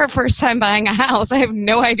 this is our first time buying a house. I have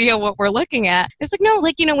no idea what we're looking at. It's like, no,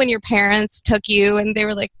 like, when your parents took you and they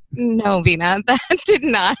were like, no, Veena, that did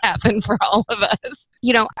not happen for all of us.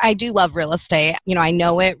 I do love real estate. I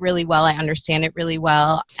know it really well. I understand it really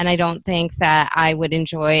well. And I don't think that I would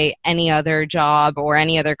enjoy any other job or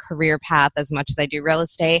any other career path as much as I do real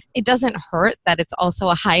estate. It doesn't hurt that it's also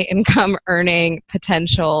a high income earning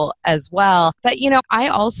potential as well. But, I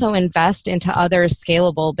also invest into other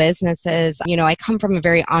scalable businesses. I come from a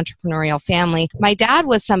very entrepreneurial family. My dad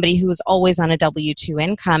was somebody who was always on a W-2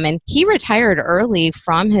 income, and he retired early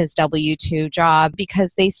from his W-2 job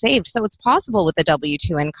because they saved. So it's possible with the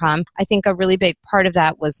W-2 income. I think a really big part of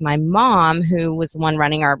that was my mom, who was the one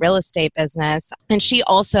running our real estate business. And she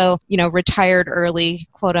also, retired early,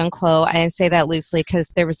 quote unquote. I say that loosely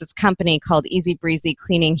because there was this company called Easy Breezy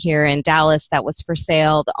Cleaning here in Dallas that was for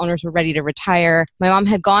sale. The owners were ready to retire. My mom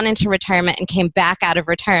had gone into retirement and came back out of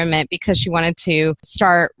retirement because she wanted to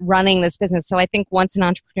start running this business. So I think once an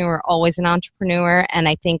entrepreneur, always an entrepreneur. And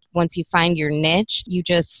I think once you find your niche, you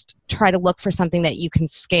just try to look for something that you can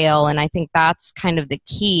scale. And I think that's kind of the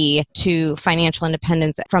key to financial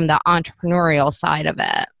independence from the entrepreneurial side of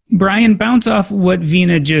it. Brian, bounce off what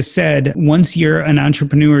Veena just said. Once you're an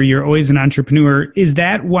entrepreneur, you're always an entrepreneur. Is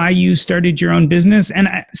that why you started your own business? And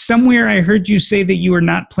somewhere I heard you say that you are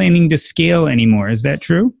not planning to scale anymore. Is that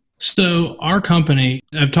true? So our company,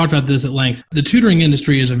 I've talked about this at length. The tutoring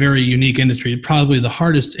industry is a very unique industry, probably the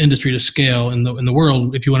hardest industry to scale in the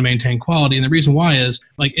world if you want to maintain quality. And the reason why is,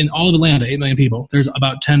 like, in all of Atlanta, 8 million people, there's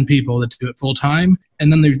about 10 people that do it full time.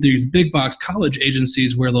 And then there's these big box college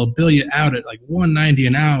agencies where they'll bill you out at like $190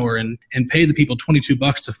 an hour and pay the people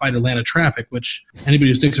 $22 to fight Atlanta traffic, which anybody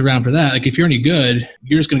who sticks around for that, like, if you're any good,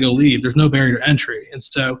 you're just going to go leave. There's no barrier to entry. And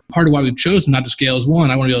so part of why we've chosen not to scale is, one,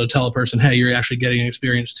 I want to be able to tell a person, hey, you're actually getting an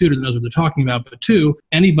experienced tutor that knows what they're talking about. But two,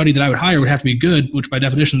 anybody that I would hire would have to be good, which by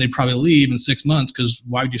definition, they'd probably leave in 6 months, because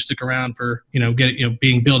why would you stick around for,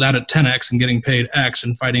 being billed out at 10X and getting paid X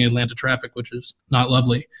and fighting Atlanta traffic, which is not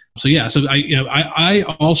lovely. So yeah, so I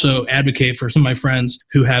also advocate for some of my friends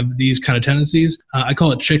who have these kind of tendencies. I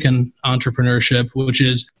call it chicken entrepreneurship, which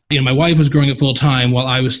is, my wife was growing it full time while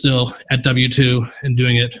I was still at W-2 and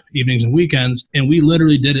doing it evenings and weekends. And we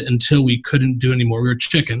literally did it until we couldn't do it anymore. We were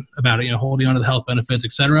chicken about it, holding on to the health benefits,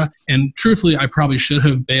 et cetera. And truthfully, I probably should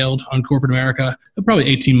have bailed on corporate America probably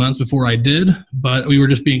 18 months before I did, but we were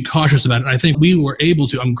just being cautious about it. And I think we were able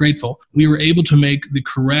to, I'm grateful, we were able to make the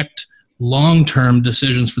correct long-term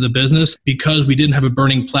decisions for the business because we didn't have a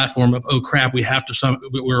burning platform of, oh crap,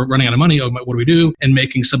 we're running out of money. Oh, what do we do? And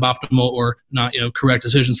making suboptimal or not, correct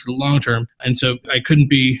decisions for the long term. And so I couldn't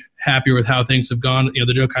be happier with how things have gone.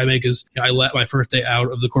 The joke I make is, I let my first day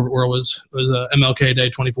out of the corporate world was MLK Day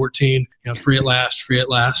 2014, free at last, free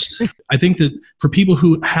at last. I think that for people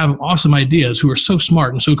who have awesome ideas, who are so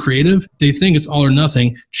smart and so creative, they think it's all or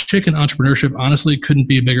nothing. Chicken entrepreneurship, honestly, couldn't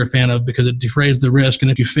be a bigger fan of, because it defrays the risk.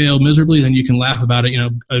 And if you fail miserably, then you can laugh about it.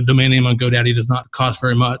 A domain name on GoDaddy does not cost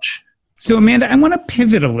very much. So Amanda, I want to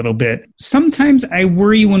pivot a little bit. Sometimes I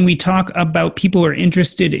worry when we talk about people who are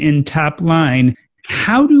interested in top line.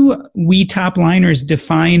 How do we top liners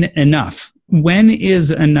define enough? When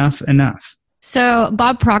is enough enough? So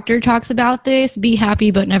Bob Proctor talks about this, be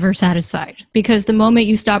happy but never satisfied. Because the moment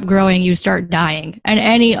you stop growing, you start dying. And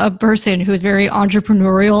a person who's very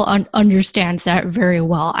entrepreneurial understands that very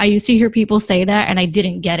well. I used to hear people say that and I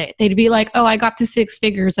didn't get it. They'd be like, oh, I got to 6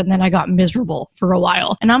 figures and then I got miserable for a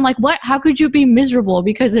while. And I'm like, what? How could you be miserable?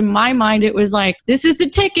 Because in my mind, it was like, this is the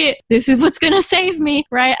ticket. This is what's going to save me,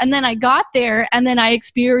 right? And then I got there and then I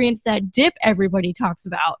experienced that dip everybody talks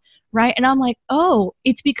about. Right. And I'm like, oh,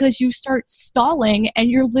 it's because you start stalling and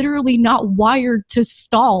you're literally not wired to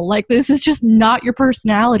stall. Like, this is just not your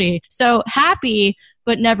personality. So happy,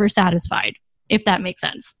 but never satisfied, if that makes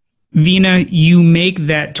sense. Veena, you make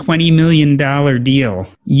that $20 million deal.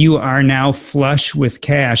 You are now flush with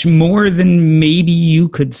cash, more than maybe you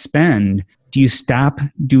could spend. Do you stop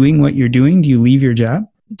doing what you're doing? Do you leave your job?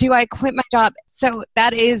 Do I quit my job? So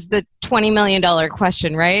that is the $20 million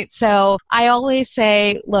question, right? So I always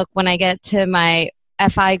say, look, when I get to my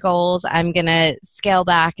FI goals, I'm going to scale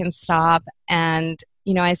back and stop. And,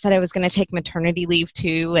 you know, I said I was going to take maternity leave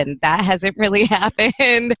too, and that hasn't really happened.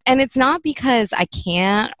 And it's not because I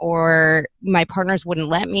can't or my partners wouldn't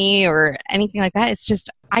let me or anything like that. It's just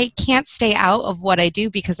I can't stay out of what I do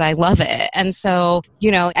because I love it. And so,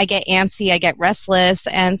 you know, I get antsy, I get restless.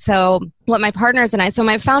 And so what my partners and I, so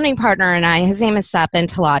my founding partner and I, his name is Sapin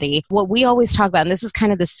Talati, what we always talk about, and this is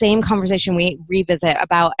kind of the same conversation we revisit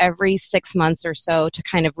about every 6 months or so to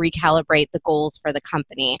kind of recalibrate the goals for the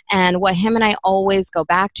company. And what him and I always go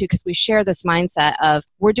back to, because we share this mindset of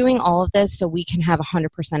we're doing all of this so we can have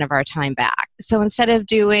 100% of our time back. So instead of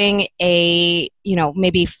doing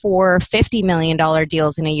maybe 4 $50 million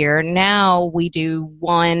deals in a year, now we do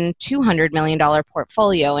one $200 million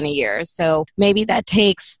portfolio in a year. So maybe that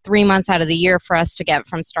takes 3 months out of the year for us to get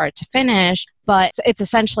from start to finish, but it's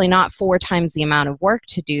essentially not 4 times the amount of work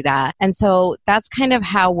to do that. And so that's kind of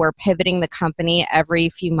how we're pivoting the company every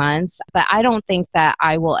few months. But I don't think that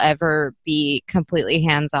I will ever be completely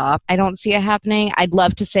hands off. I don't see it happening. I'd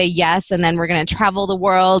love to say yes, and then we're going to travel the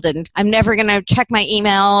world and I'm never going to check my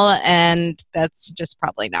email, and that's just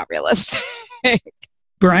probably not realistic.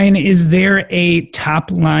 Brian, is there a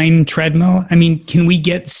top line treadmill? I mean, can we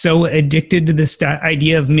get so addicted to this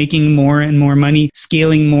idea of making more and more money,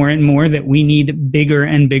 scaling more and more, that we need bigger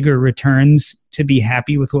and bigger returns to be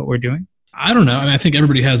happy with what we're doing? I don't know. I mean, I think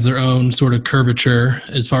everybody has their own sort of curvature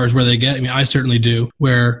as far as where they get. I mean, I certainly do,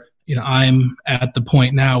 where, you know, I'm at the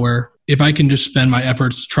point now where if I can just spend my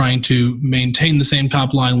efforts trying to maintain the same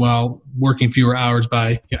top line while working fewer hours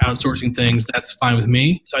by outsourcing things, that's fine with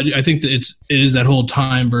me. So I think that it is that whole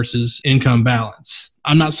time versus income balance.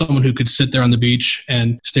 I'm not someone who could sit there on the beach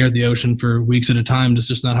and stare at the ocean for weeks at a time. That's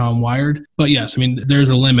just not how I'm wired. But yes, I mean, there's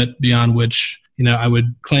a limit beyond which, you know, I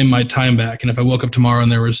would claim my time back. And if I woke up tomorrow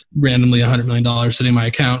and there was randomly $100 million sitting in my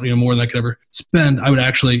account, you know, more than I could ever spend, I would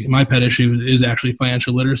actually, my pet issue is actually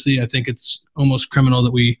financial literacy. I think it's almost criminal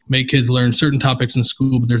that we make kids learn certain topics in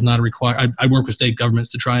school, but there's not a requirement. I work with state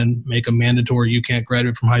governments to try and make a mandatory, you can't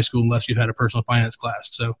graduate from high school unless you've had a personal finance class.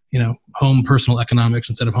 So, you know, home personal economics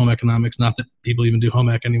instead of home economics, not that people even do home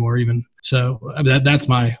ec anymore even. So that's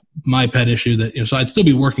my pet issue that, you know, so I'd still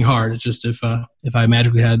be working hard. It's just if I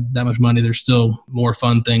magically had that much money, there's still more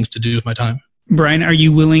fun things to do with my time. Brian, are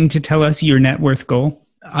you willing to tell us your net worth goal?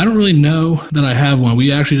 I don't really know that I have one.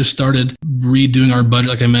 We actually just started redoing our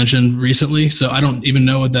budget, like I mentioned recently. So I don't even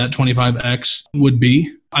know what that 25X would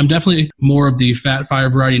be. I'm definitely more of the fat fire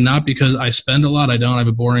variety, not because I spend a lot. I don't. I have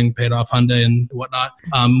a boring paid off Hyundai and whatnot.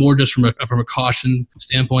 More just from a caution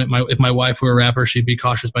standpoint. If my wife were a rapper, she'd be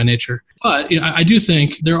cautious by nature. But you know, I do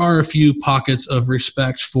think there are a few pockets of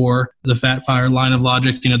respect for the fat fire line of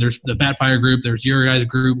logic. You know, there's the fat fire group. There's your guys'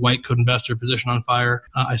 group, White Coat Investor, Physician on Fire.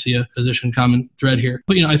 I see a physician common thread here.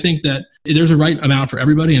 But you know, I think that there's a right amount for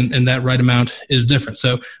everybody, and that right amount is different.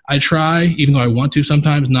 So I try, even though I want to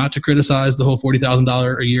sometimes, not to criticize the whole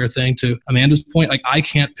 $40,000 a year thing. To Amanda's point, like, I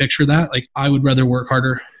can't picture that. Like, I would rather work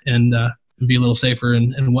harder and be a little safer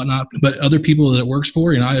and whatnot. But other people that it works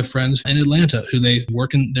for, you know, I have friends in Atlanta who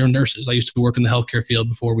they're nurses. I used to work in the healthcare field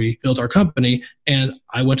before we built our company, and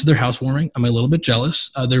I went to their housewarming. I'm a little bit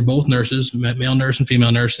jealous. They're both nurses, male nurse and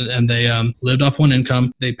female nurse, and they lived off one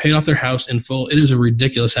income. They paid off their house in full. It is a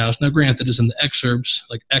ridiculous house. Now, granted, it's in the exurbs,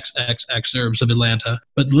 like XX exurbs of Atlanta,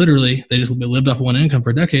 but literally they just lived off one income for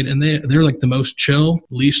a decade, and they're like the most chill,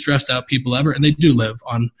 least stressed out people ever, and they do live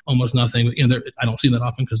on almost nothing. You know, I don't see them that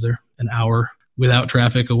often because they're an hour without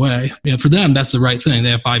traffic away. You know, for them, that's the right thing. They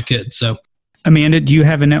have 5 kids. So, Amanda, do you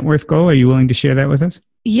have a net worth goal? Are you willing to share that with us?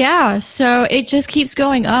 Yeah, so it just keeps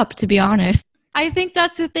going up, to be honest. I think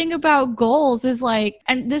that's the thing about goals is like,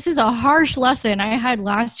 and this is a harsh lesson I had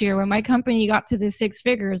last year when my company got to the 6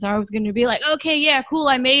 figures. I was going to be like, okay, yeah, cool,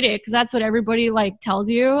 I made it. Because that's what everybody like tells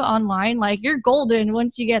you online. Like, you're golden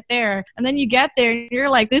once you get there. And then you get there and you're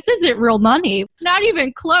like, this isn't real money. Not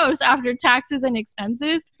even close after taxes and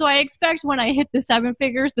expenses. So I expect when I hit the 7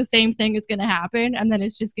 figures, the same thing is going to happen. And then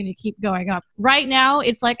it's just going to keep going up. Right now,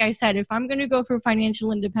 it's like I said, if I'm going to go for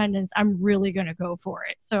financial independence, I'm really going to go for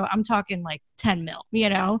it. So I'm talking like 10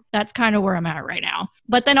 mil, that's kind of where I'm at right now.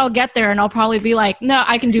 But then I'll get there and I'll probably be like, no,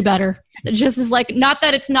 I can do better. Just as like, not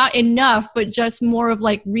that it's not enough, but just more of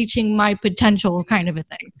like reaching my potential kind of a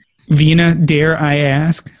thing. Vina, dare I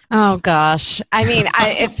ask? Oh, gosh. I mean,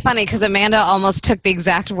 it's funny because Amanda almost took the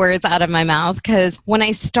exact words out of my mouth, because when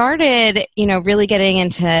I started, really getting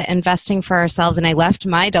into investing for ourselves and I left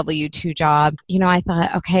my W-2 job, I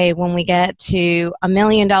thought, okay, when we get to $1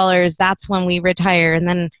 million, that's when we retire. And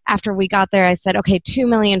then after we got there, I said, okay, $2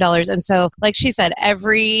 million. And so, like she said,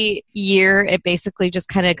 every year it basically just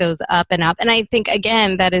kind of goes up and up. And I think,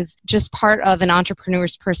 again, that is just part of an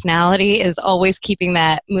entrepreneur's personality, is always keeping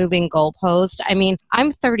that moving goalpost. I mean,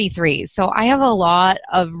 I'm 33, so I have a lot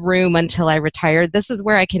of room until I retire. This is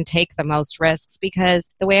where I can take the most risks,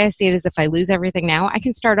 because the way I see it is if I lose everything now, I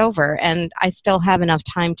can start over and I still have enough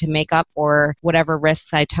time to make up for whatever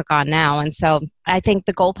risks I took on now. And so I think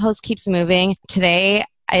the goalpost keeps moving. Today,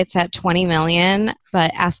 it's at 20 million,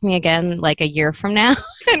 but ask me again like a year from now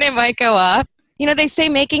and it might go up. They say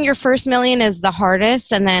making your first million is the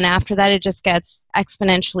hardest, and then after that, it just gets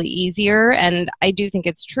exponentially easier. And I do think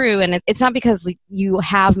it's true. And it's not because you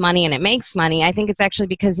have money and it makes money. I think it's actually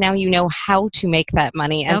because now you know how to make that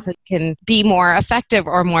money, and so you can be more effective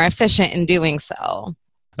or more efficient in doing so.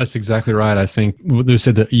 That's exactly right. I think they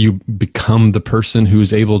said that you become the person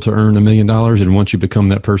who's able to earn $1 million. And once you become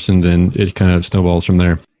that person, then it kind of snowballs from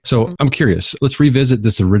there. So I'm curious, let's revisit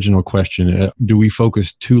this original question. Do we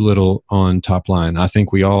focus too little on top line? I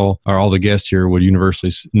think we all the guests here would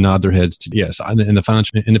universally nod their heads to yes. In the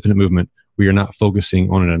financial independent movement, we are not focusing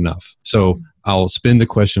on it enough. So I'll spin the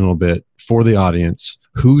question a little bit for the audience.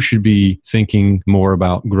 Who should be thinking more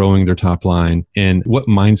about growing their top line, and what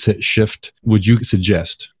mindset shift would you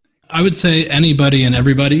suggest? I would say anybody and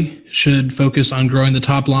everybody should focus on growing the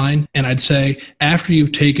top line. And I'd say after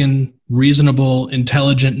you've taken reasonable,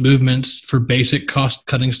 intelligent movements for basic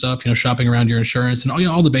cost-cutting stuff, shopping around your insurance and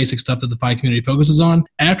all the basic stuff that the FI community focuses on.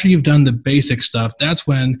 After you've done the basic stuff, that's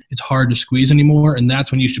when it's hard to squeeze anymore, and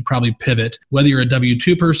that's when you should probably pivot. Whether you're a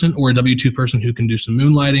W-2 person or a W-2 person who can do some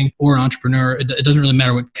moonlighting, or an entrepreneur, it doesn't really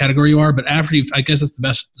matter what category you are. But after I guess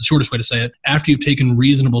that's the shortest way to say it. After you've taken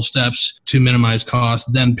reasonable steps to minimize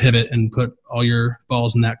costs, then pivot and put all your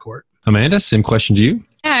balls in that court. Amanda, same question to you.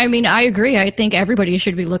 Yeah, I mean, I agree. I think everybody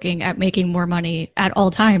should be looking at making more money at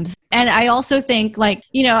all times. And I also think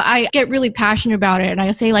I get really passionate about it. And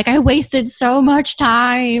I say I wasted so much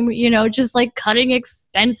time, just cutting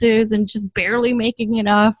expenses and just barely making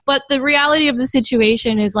enough. But the reality of the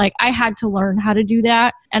situation is I had to learn how to do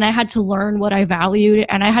that. And I had to learn what I valued,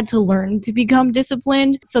 and I had to learn to become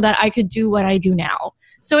disciplined so that I could do what I do now.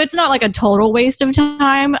 So it's not a total waste of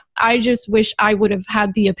time. I just wish I would have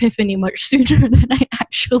had the epiphany much sooner than I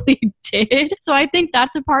actually did. So I think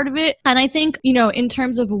that's a part of it. And I think, in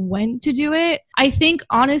terms of when to do it, I think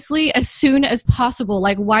honestly, as soon as possible.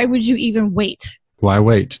 Why would you even wait? Why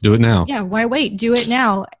wait? Do it now. Yeah, why wait? Do it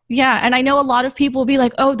now. Yeah, and I know a lot of people will be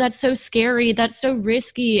like, oh, that's so scary. That's so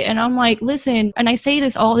risky. And I'm like, listen, and I say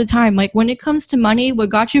this all the time, when it comes to money,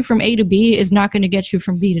 what got you from A to B is not going to get you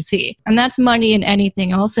from B to C. And that's money and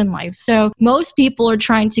anything else in life. So most people are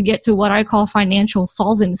trying to get to what I call financial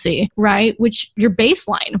solvency, right? Which your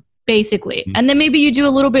baseline, basically. And then maybe you do a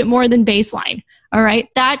little bit more than baseline. All right.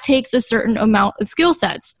 That takes a certain amount of skill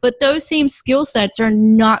sets, but those same skill sets are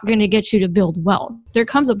not going to get you to build wealth. There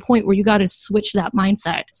comes a point where you got to switch that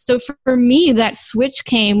mindset. So for me, that switch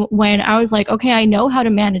came when I was like, okay, I know how to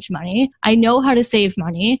manage money. I know how to save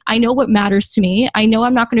money. I know what matters to me. I know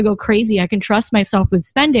I'm not going to go crazy. I can trust myself with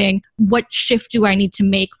spending. What shift do I need to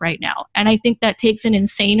make right now? And I think that takes an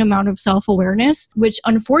insane amount of self-awareness, which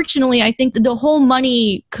unfortunately, I think the whole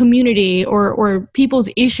money community or people's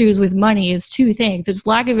issues with money is two things. It's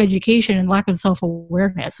lack of education and lack of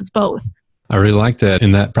self-awareness. It's both. I really like that.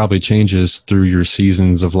 And that probably changes through your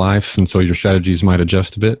seasons of life. And so your strategies might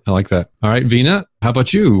adjust a bit. I like that. All right, Vina, How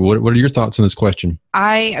about you? What are your thoughts on this question?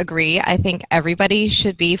 I agree. I think everybody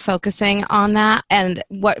should be focusing on that. And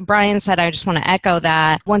what Brian said, I just want to echo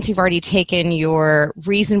that. Once you've already taken your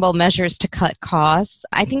reasonable measures to cut costs,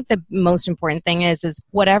 I think the most important thing is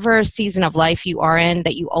whatever season of life you are in,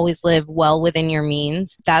 that you always live well within your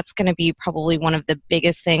means. That's going to be probably one of the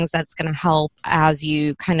biggest things that's going to help as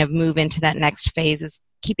you kind of move into that next phase, is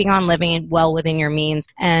keeping on living well within your means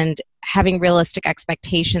and having realistic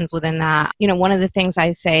expectations within that. You know, one of the things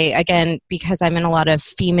I say, again, because I'm in a lot of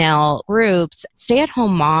female groups,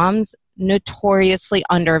 stay-at-home moms notoriously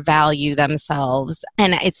undervalue themselves.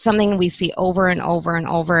 And it's something we see over and over and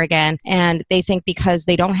over again. And they think because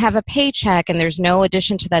they don't have a paycheck and there's no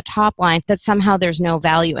addition to that top line, that somehow there's no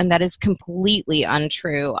value. And that is completely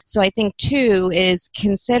untrue. So I think too is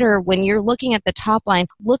consider when you're looking at the top line,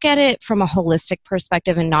 look at it from a holistic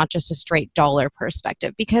perspective and not just a straight dollar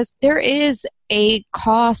perspective, because there is a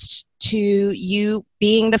cost to you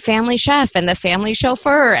being the family chef and the family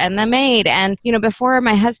chauffeur and the maid. And, you know, before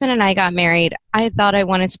my husband and I got married, I thought I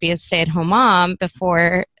wanted to be a stay-at-home mom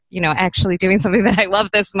before, you know, actually doing something that I love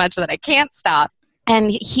this much that I can't stop.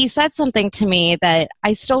 And he said something to me that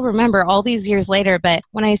I still remember all these years later. But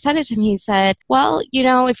when I said it to him, he said, well, you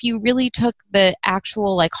know, if you really took the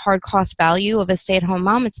actual like hard cost value of a stay-at-home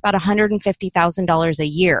mom, it's about $150,000 a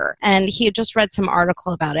year. And he had just read some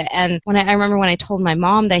article about it. And when I remember when I told my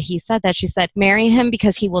mom that he said that, she said, marry him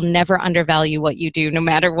because he will never undervalue what you do, no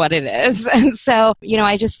matter what it is. And so, you know,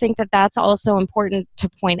 I just think that that's also important to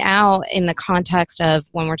point out in the context of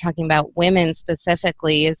when we're talking about women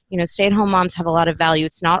specifically is, you know, stay-at-home moms have a lot of value.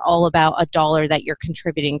 It's not all about a dollar that you're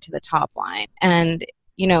contributing to the top line. And,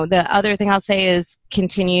 you know, the other thing I'll say is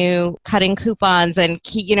continue cutting coupons and,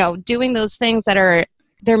 you know, doing those things that are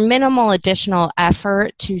their minimal additional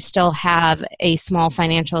effort to still have a small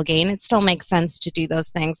financial gain. It still makes sense to do those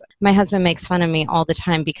things. My husband makes fun of me all the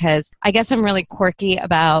time because I guess I'm really quirky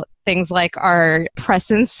about things like our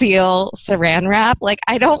press and seal saran wrap. Like,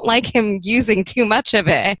 I don't like him using too much of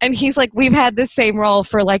it. And he's like, we've had the same roll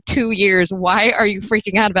for like 2 years. Why are you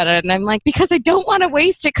freaking out about it? And I'm like, because I don't want to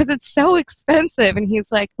waste it because it's so expensive. And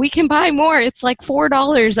he's like, we can buy more. It's like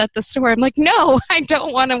 $4 at the store. I'm like, no, I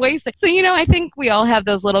don't want to waste it. So, you know, I think we all have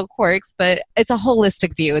those little quirks, but it's a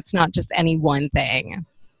holistic view. It's not just any one thing.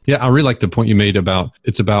 Yeah, I really like the point you made about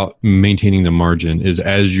it's about maintaining the margin is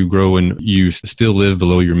as you grow and you still live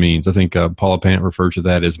below your means. I think Paula Pant referred to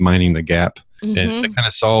that as minding the gap. Mm-hmm. And it kind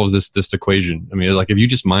of solves this equation. I mean, like if you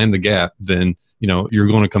just mind the gap, then you know, you're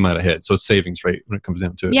going to come out ahead. So it's savings rate when it comes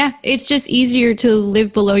down to it. Yeah, it's just easier to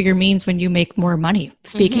live below your means when you make more money.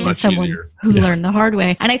 Speaking as someone who learned the hard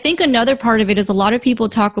way. And I think another part of it is a lot of people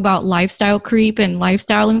talk about lifestyle creep and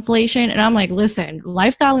lifestyle inflation. And I'm like, listen,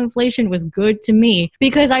 lifestyle inflation was good to me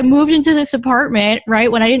because I moved into this apartment,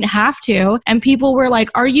 right, when I didn't have to. And people were like,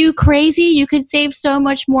 are you crazy? You could save so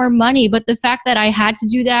much more money. But the fact that I had to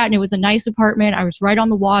do that and it was a nice apartment, I was right on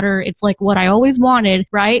the water. It's like what I always wanted,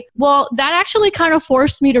 right? Well, that actually kind of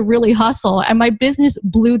forced me to really hustle and my business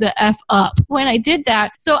blew the F up when I did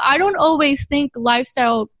that. So I don't always think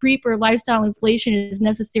lifestyle creep or lifestyle inflation is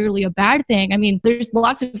necessarily a bad thing. I mean, there's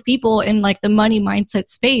lots of people in like the money mindset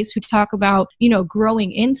space who talk about, you know,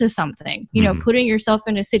 growing into something, you know, putting yourself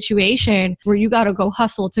in a situation where you got to go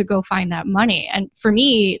hustle to go find that money. And for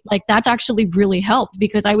me, like that's actually really helped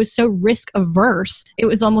because I was so risk averse. It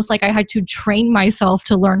was almost like I had to train myself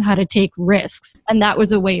to learn how to take risks. And that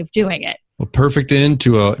was a way of doing it. Well, perfect end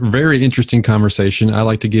to a very interesting conversation. I'd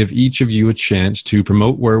like to give each of you a chance to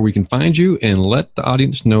promote where we can find you and let the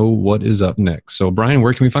audience know what is up next. So, Brian,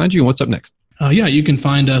 where can we find you and what's up next? You can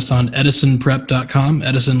find us on edisonprep.com,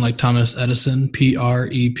 Edison like Thomas Edison,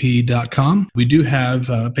 prep.com. We do have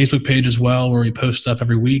a Facebook page as well where we post stuff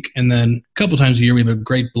every week. And then a couple times a year, we have a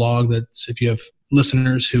great blog that's if you have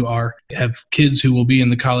listeners who have kids who will be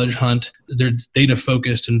in the college hunt, they're data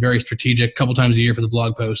focused and very strategic, a couple times a year for the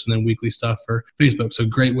blog post and then weekly stuff for Facebook. So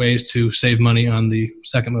great ways to save money on the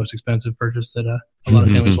second most expensive purchase that a lot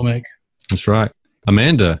of families will make. That's right.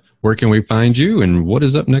 Amanda, where can we find you and what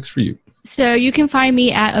is up next for you? So you can find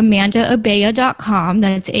me at amandaabella.com.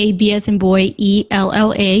 That's A-B as in boy,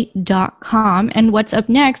 E-L-L-A.com. And what's up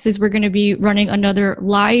next is we're going to be running another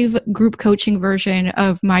live group coaching version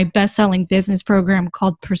of my best-selling business program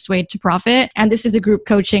called Persuade to Profit. And this is the group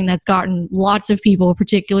coaching that's gotten lots of people,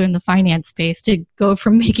 particularly in the finance space, to go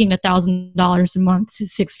from making $1,000 a month to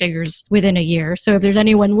six figures within a year. So if there's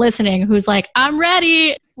anyone listening who's like, I'm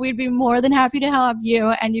ready, we'd be more than happy to help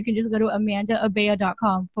you. And you can just go to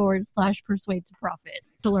amandaabella.com/persuade to profit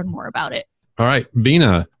to learn more about it. All right.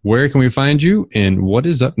 Bina, where can we find you and what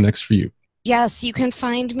is up next for you? Yes, you can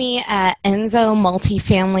find me at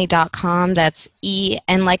enzomultifamily.com. That's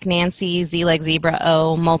E-N like Nancy, Z like Zebra,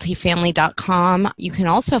 O, multifamily.com. You can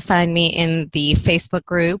also find me in the Facebook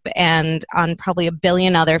group and on probably a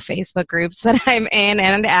billion other Facebook groups that I'm in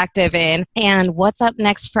and active in. And what's up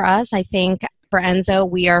next for us? I think for Enzo,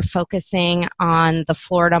 we are focusing on the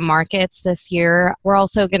Florida markets this year. We're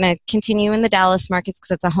also going to continue in the Dallas markets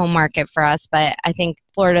because it's a home market for us, but I think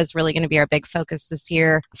Florida is really going to be our big focus this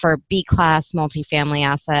year for B-class multifamily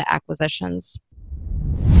asset acquisitions.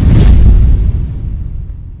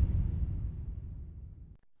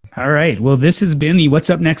 All right. Well, this has been the What's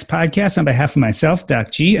Up Next podcast. On behalf of myself,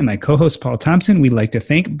 Doc G, and my co-host, Paul Thompson, we'd like to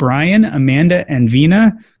thank Brian, Amanda, and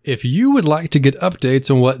Vina. If you would like to get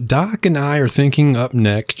updates on what Doc and I are thinking up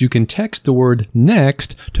next, you can text the word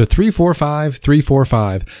NEXT to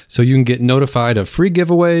 345-345 so you can get notified of free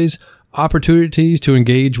giveaways, opportunities to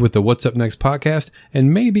engage with the What's Up Next podcast,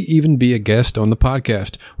 and maybe even be a guest on the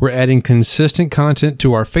podcast. We're adding consistent content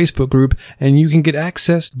to our Facebook group, and you can get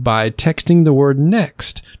access by texting the word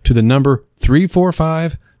NEXT to the number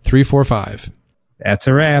 345-345. That's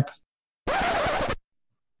a wrap.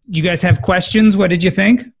 You guys have questions? What did you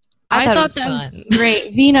think? I thought that was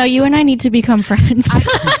great. Vina, you and I need to become friends.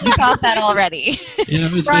 You thought that already. Yeah,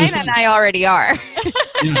 Brian and I already are.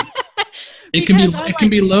 Yeah. It can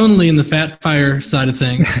be lonely in the fat fire side of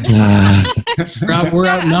things. We're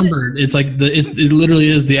outnumbered. It's like it literally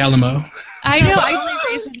is the Alamo. I know. The only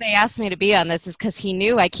reason they asked me to be on this is because he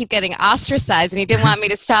knew I keep getting ostracized, and he didn't want me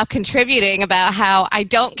to stop contributing about how I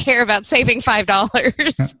don't care about saving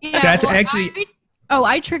 $5. Yeah, That's actually.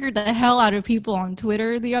 I triggered the hell out of people on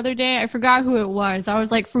Twitter the other day. I forgot who it was. I was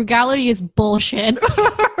like, frugality is bullshit.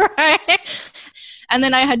 Right? And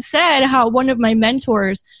then I had said how one of my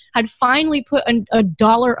mentors had finally put a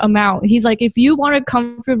dollar amount. He's like, if you want to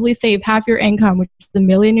comfortably save half your income, which the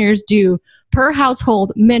millionaires do, per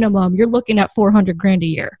household minimum, you're looking at $400,000 a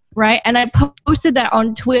year, right? And I posted that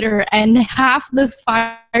on Twitter, and half the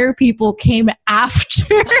fire people came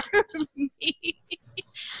after me.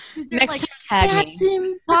 Next like, tag me. That's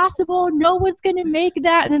impossible. No one's going to make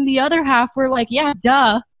that. And then the other half were like, yeah,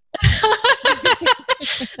 duh.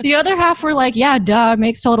 The other half were like, yeah, duh,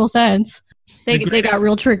 makes total sense. They got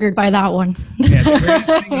real triggered by that one. Yeah, the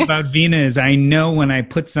greatest thing about Vina is I know when I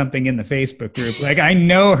put something in the Facebook group, like I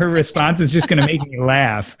know her response is just going to make me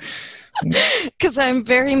laugh. Because I'm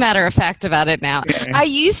very matter of fact about it now. Yeah. I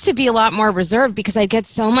used to be a lot more reserved because I get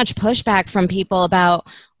so much pushback from people about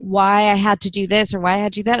why I had to do this or why I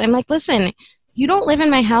had to do that. I'm like, listen, you don't live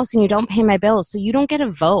in my house and you don't pay my bills, so you don't get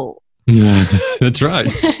a vote. Yeah, that's right.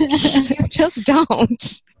 You just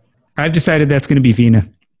don't. I've decided that's going to be Vina.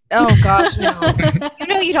 Oh, gosh, no. You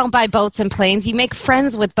know you don't buy boats and planes. You make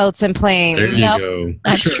friends with boats and planes. There you go.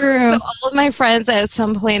 That's true. So all of my friends at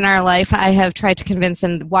some point in our life, I have tried to convince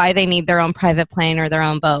them why they need their own private plane or their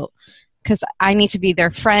own boat. Because I need to be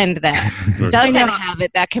their friend that doesn't have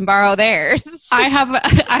it, that can borrow theirs. I have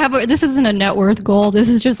this isn't a net worth goal. This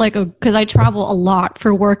is just like because I travel a lot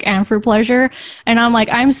for work and for pleasure. And I'm like,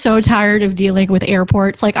 I'm so tired of dealing with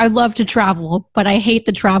airports. Like, I love to travel, but I hate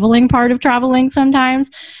the traveling part of traveling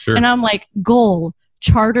sometimes. Sure. And I'm like, goal,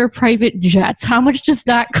 charter private jets. How much does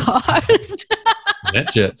that cost?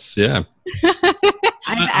 Net jets, yeah.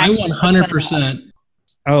 I 100%.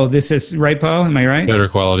 Oh, this is right, Paul? Am I right? Better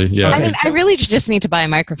quality, yeah. I mean, I really just need to buy a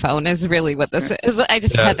microphone is really what this is. I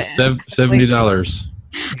just haven't. $70.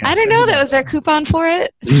 I don't know. That was our coupon for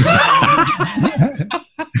it.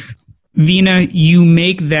 Vina, you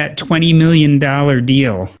make that $20 million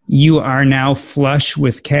deal. You are now flush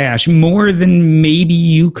with cash, more than maybe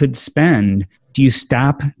you could spend. Do you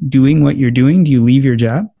stop doing what you're doing? Do you leave your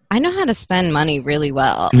job? I know how to spend money really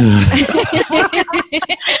well.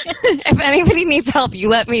 If anybody needs help, you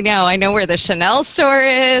let me know. I know where the Chanel store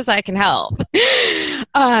is. I can help.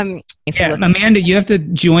 Amanda, you have to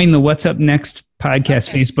join the What's Up Next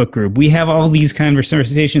podcast Facebook group. We have all these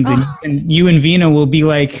conversations, and you and Vina will be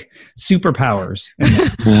like superpowers.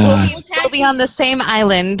 We'll be on the same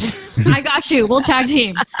island. I got you. We'll tag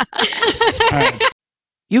team. Right.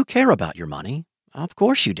 You care about your money. Of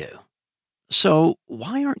course you do. So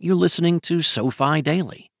why aren't you listening to SoFi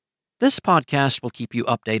Daily? This podcast will keep you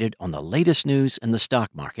updated on the latest news in the stock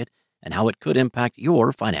market and how it could impact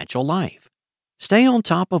your financial life. Stay on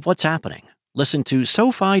top of what's happening. Listen to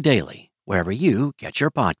SoFi Daily wherever you get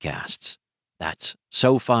your podcasts. That's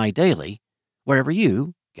SoFi Daily wherever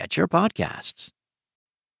you get your podcasts.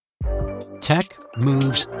 Tech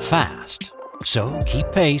moves fast, so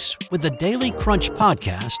keep pace with the Daily Crunch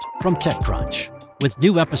podcast from TechCrunch. With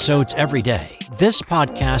new episodes every day, this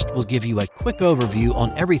podcast will give you a quick overview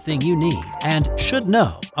on everything you need and should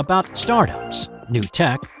know about startups, new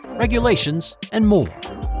tech, regulations, and more.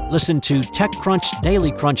 Listen to TechCrunch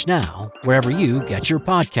Daily Crunch now, wherever you get your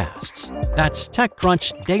podcasts. That's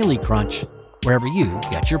TechCrunch Daily Crunch, wherever you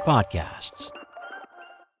get your podcasts.